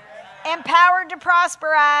 empowered to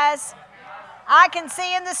prosper eyes. I can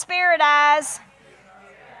see in the spirit eyes.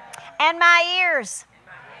 And my ears,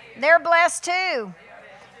 they're blessed too,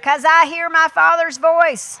 because I hear my Father's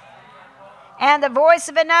voice. And the voice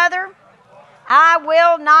of another, I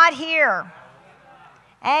will not hear.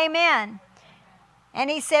 Amen. And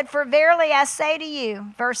he said, for verily I say to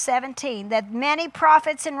you, verse 17, that many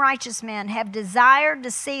prophets and righteous men have desired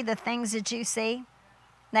to see the things that you see.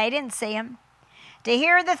 They didn't see them. To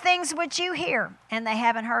hear the things which you hear, and they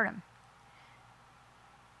haven't heard them.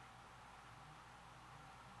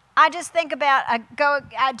 I just think about,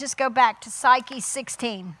 I just go back to Psyche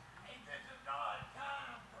 16.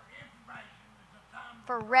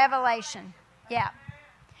 For revelation. Yeah.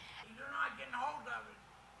 If you're not getting hold of it,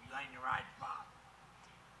 you ain't in the right spot.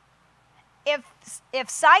 If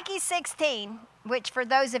Psyche 16, which for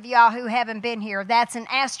those of y'all who haven't been here, that's an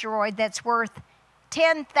asteroid that's worth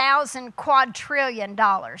 10,000 quadrillion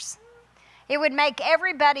dollars. It would make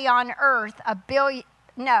everybody on Earth a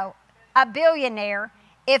billionaire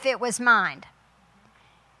if it was mined.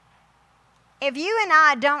 If you and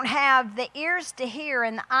I don't have the ears to hear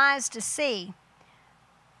and the eyes to see,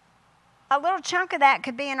 a little chunk of that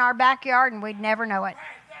could be in our backyard and we'd never know it. Pass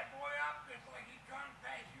that boy up just like he's trying to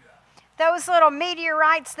pass you up. Those little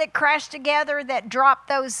meteorites that crash together that drop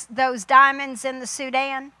those diamonds in the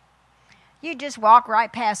Sudan, you just walk right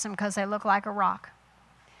past them because they look like a rock.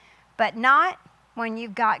 But not when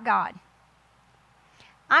you've got God.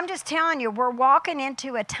 I'm just telling you, we're walking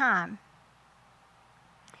into a time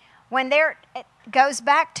when it goes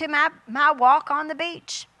back to my walk on the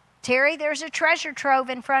beach. Terry, there's a treasure trove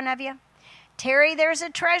in front of you. Terry, there's a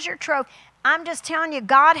treasure trove. I'm just telling you,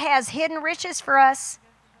 God has hidden riches for us.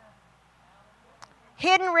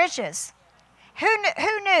 Hidden riches. Who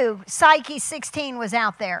knew Psyche 16 was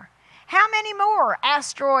out there? How many more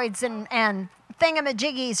asteroids and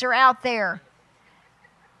thingamajiggies are out there?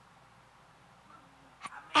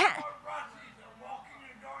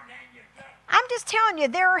 I'm just telling you,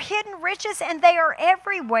 there are hidden riches and they are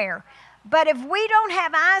everywhere. But if we don't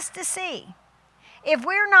have eyes to see, if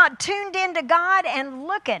we're not tuned into God and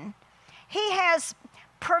looking, He has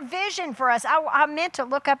provision for us. I meant to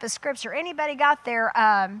look up a scripture. Anybody got their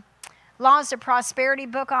Laws of Prosperity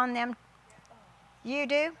book on them? You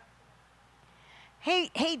do?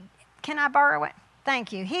 He can I borrow it?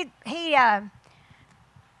 Thank you. He has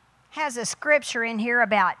a scripture in here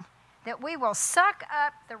about that we will suck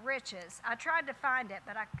up the riches. I tried to find it,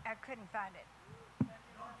 but I couldn't find it. Don't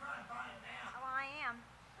try to find it now. Oh, I am.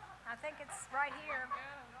 I think it's right here.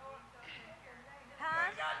 Huh?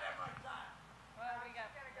 We got that much time. Well, we got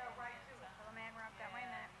Wait a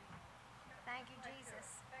minute. Thank you,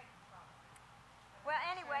 Jesus. Well,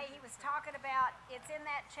 anyway, he was talking about, it's in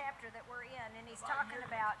that chapter that we're in, and he's talking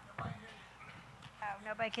about, oh,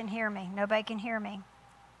 nobody can hear me. Nobody can hear me.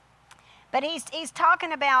 But he's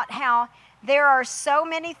talking about how there are so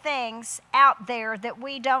many things out there that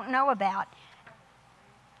we don't know about.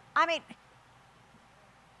 I mean,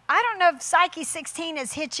 I don't know if Psyche 16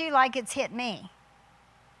 has hit you like it's hit me.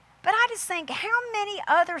 But I just think how many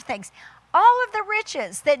other things, all of the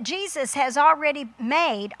riches that Jesus has already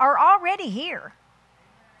made are already here.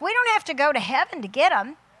 We don't have to go to heaven to get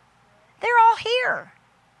them. They're all here.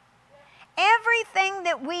 Everything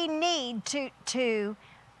that we need to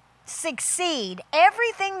succeed,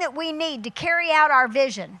 everything that we need to carry out our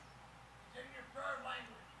vision. It's in your prayer language.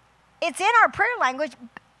 It's in our prayer language.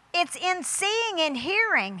 It's in seeing and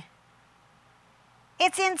hearing.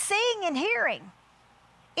 It's in seeing and hearing.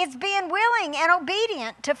 It's being willing and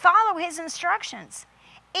obedient to follow His instructions,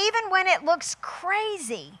 even when it looks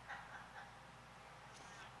crazy.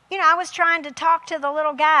 You know, I was trying to talk to the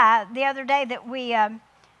little guy the other day that we, Can't find it,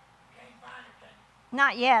 can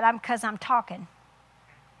not yet, because I'm talking.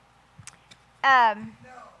 you? No.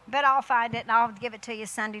 But I'll find it and I'll give it to you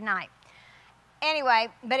Sunday night. Anyway,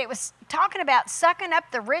 but it was talking about sucking up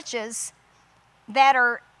the riches that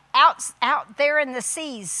are out there in the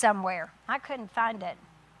seas somewhere. I couldn't find it.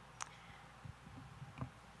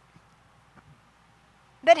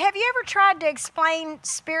 But have you ever tried to explain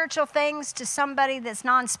spiritual things to somebody that's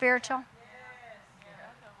non-spiritual?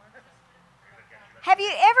 Have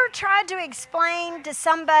you ever tried to explain to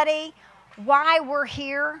somebody why we're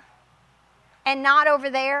here and not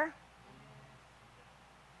over there?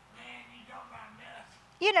 Man, you don't got a mess.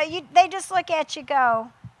 You know, they just look at you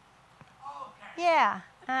go, Okay. yeah,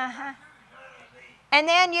 uh-huh. Who And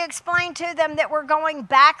then you explain to them that we're going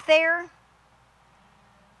back there.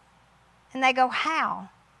 And they go, how?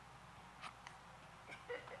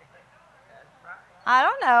 I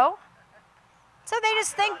don't know. So they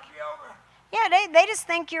just think, yeah, they just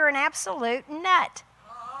think you're an absolute nut.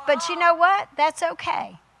 But you know what? That's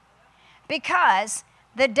okay. Because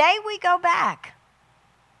the day we go back,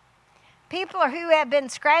 people who have been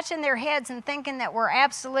scratching their heads and thinking that we're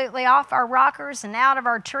absolutely off our rockers and out of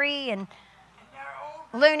our tree and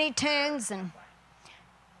Looney Tunes, and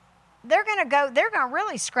they're going to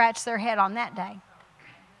really scratch their head on that day.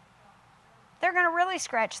 They're going to really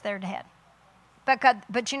scratch their head.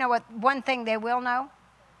 But you know what? One thing they will know,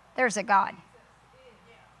 there's a God.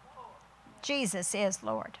 Jesus is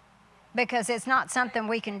Lord. Because it's not something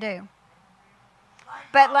we can do.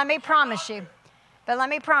 But let me promise you,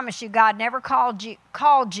 God never called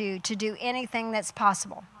you to do anything that's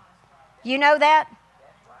possible. You know that?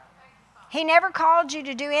 He never called you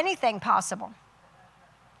to do anything possible.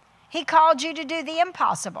 He called you to do the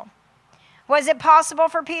impossible. Was it possible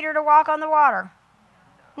for Peter to walk on the water?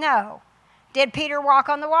 No. Did Peter walk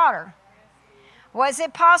on the water? Was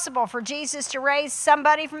it possible for Jesus to raise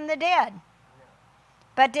somebody from the dead?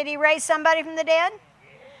 But did he raise somebody from the dead?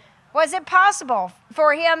 Was it possible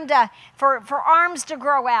for him for arms to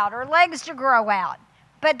grow out or legs to grow out?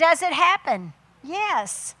 But does it happen?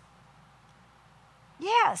 Yes.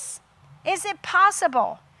 Yes. Is it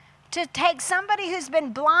possible to take somebody who's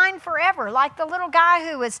been blind forever, like the little guy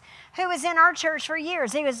who was in our church for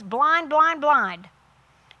years? He was blind.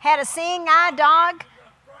 Had a seeing eye dog.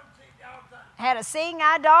 Had a seeing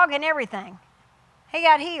eye dog and everything. He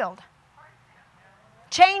got healed.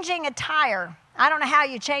 Changing a tire. I don't know how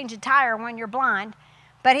you change a tire when you're blind,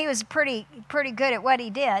 but he was pretty good at what he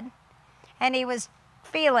did, and he was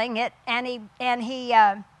feeling it, and he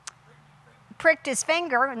pricked his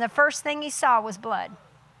finger, and the first thing he saw was blood.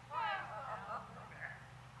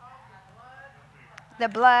 The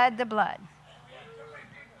blood.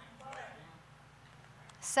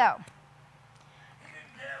 So,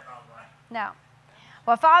 no.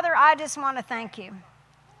 Well, Father, I just want to thank you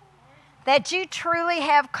that you truly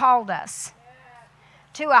have called us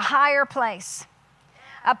to a higher place,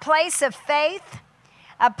 a place of faith,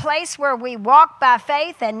 a place where we walk by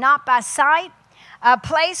faith and not by sight, a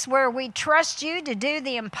place where we trust you to do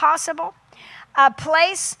the impossible, a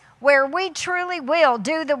place where we truly will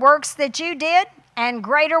do the works that you did, and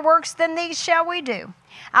greater works than these shall we do.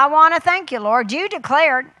 I want to thank you, Lord. You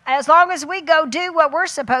declared, as long as we go do what we're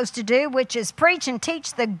supposed to do, which is preach and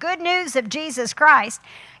teach the good news of Jesus Christ,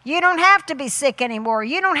 you don't have to be sick anymore.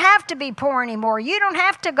 You don't have to be poor anymore. You don't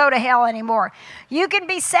have to go to hell anymore. You can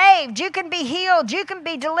be saved. You can be healed. You can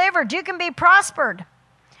be delivered. You can be prospered.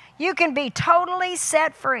 You can be totally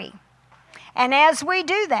set free. And as we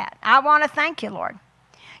do that, I want to thank you, Lord.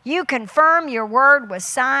 You confirm your word with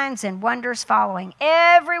signs and wonders following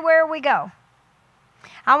everywhere we go.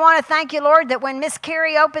 I want to thank you, Lord, that when Miss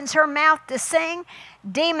Carrie opens her mouth to sing,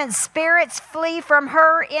 demon spirits flee from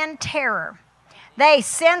her in terror. They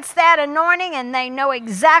sense that anointing and they know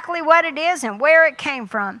exactly what it is and where it came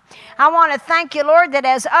from. I want to thank you, Lord, that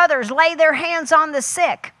as others lay their hands on the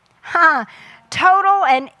sick, total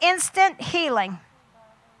and instant healing.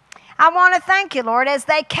 I want to thank you, Lord, as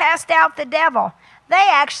they cast out the devil, they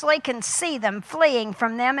actually can see them fleeing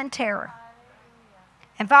from them in terror.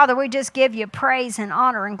 And Father, we just give you praise and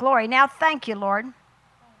honor and glory. Now thank you, Lord,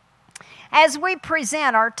 as we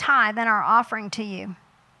present our tithe and our offering to you.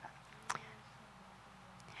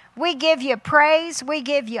 We give you praise, we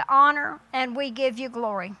give you honor, and we give you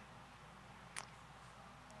glory.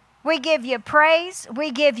 We give you praise,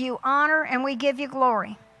 we give you honor, and we give you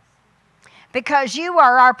glory. Because you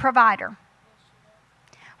are our provider.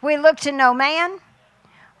 We look to no man.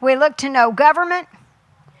 We look to no government.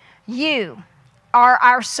 You are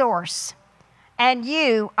our source. And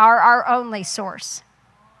you are our only source.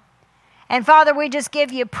 And Father, we just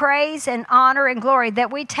give you praise and honor and glory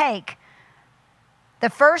that we take the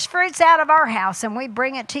first fruits out of our house and we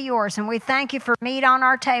bring it to yours. And we thank you for meat on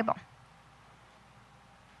our table.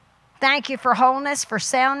 Thank you for wholeness, for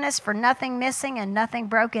soundness, for nothing missing and nothing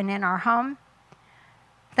broken in our home.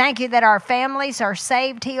 Thank you that our families are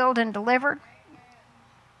saved, healed, and delivered.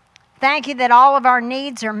 Thank you that all of our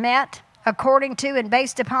needs are met according to and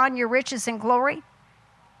based upon your riches and glory.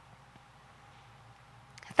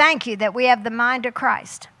 Thank you that we have the mind of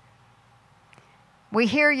Christ. We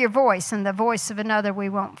hear your voice, and the voice of another we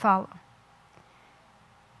won't follow.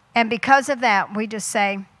 And because of that, we just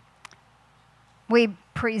say, we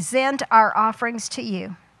present our offerings to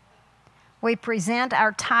you. We present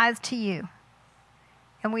our tithe to you.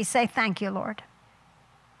 And we say, thank you, Lord.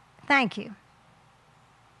 Thank you.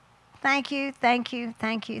 Thank you, thank you,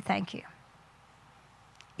 thank you, thank you.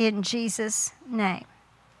 In Jesus' name.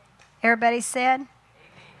 Everybody said?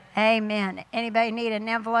 Amen. Anybody need an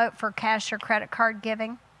envelope for cash or credit card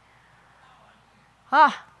giving?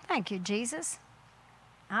 Oh, thank you, Jesus.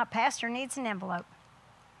 Our pastor needs an envelope.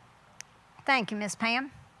 Thank you, Miss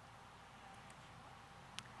Pam.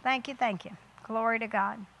 Thank you, thank you. Glory to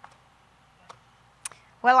God.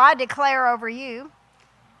 Well, I declare over you,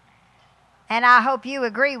 and I hope you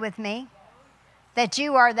agree with me, that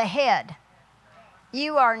you are the head.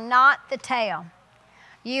 You are not the tail.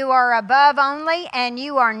 You are above only, and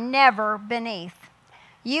you are never beneath.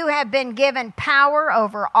 You have been given power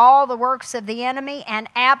over all the works of the enemy, and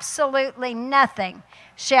absolutely nothing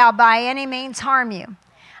shall by any means harm you.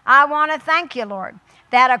 I want to thank you, Lord,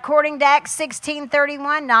 that according to Acts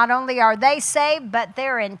 16:31, not only are they saved, but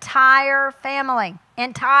their entire family,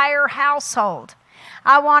 entire household.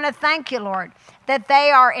 I want to thank you, Lord, that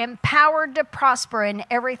they are empowered to prosper in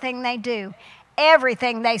everything they do.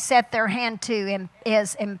 Everything they set their hand to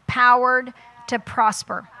is empowered to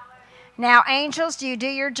prosper. Now, angels, you do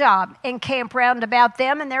your job. Encamp round about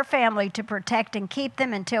them and their family to protect and keep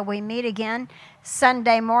them until we meet again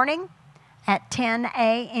Sunday morning at 10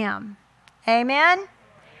 a.m. Amen?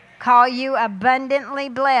 Call you abundantly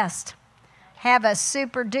blessed. Have a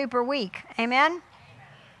super duper week. Amen?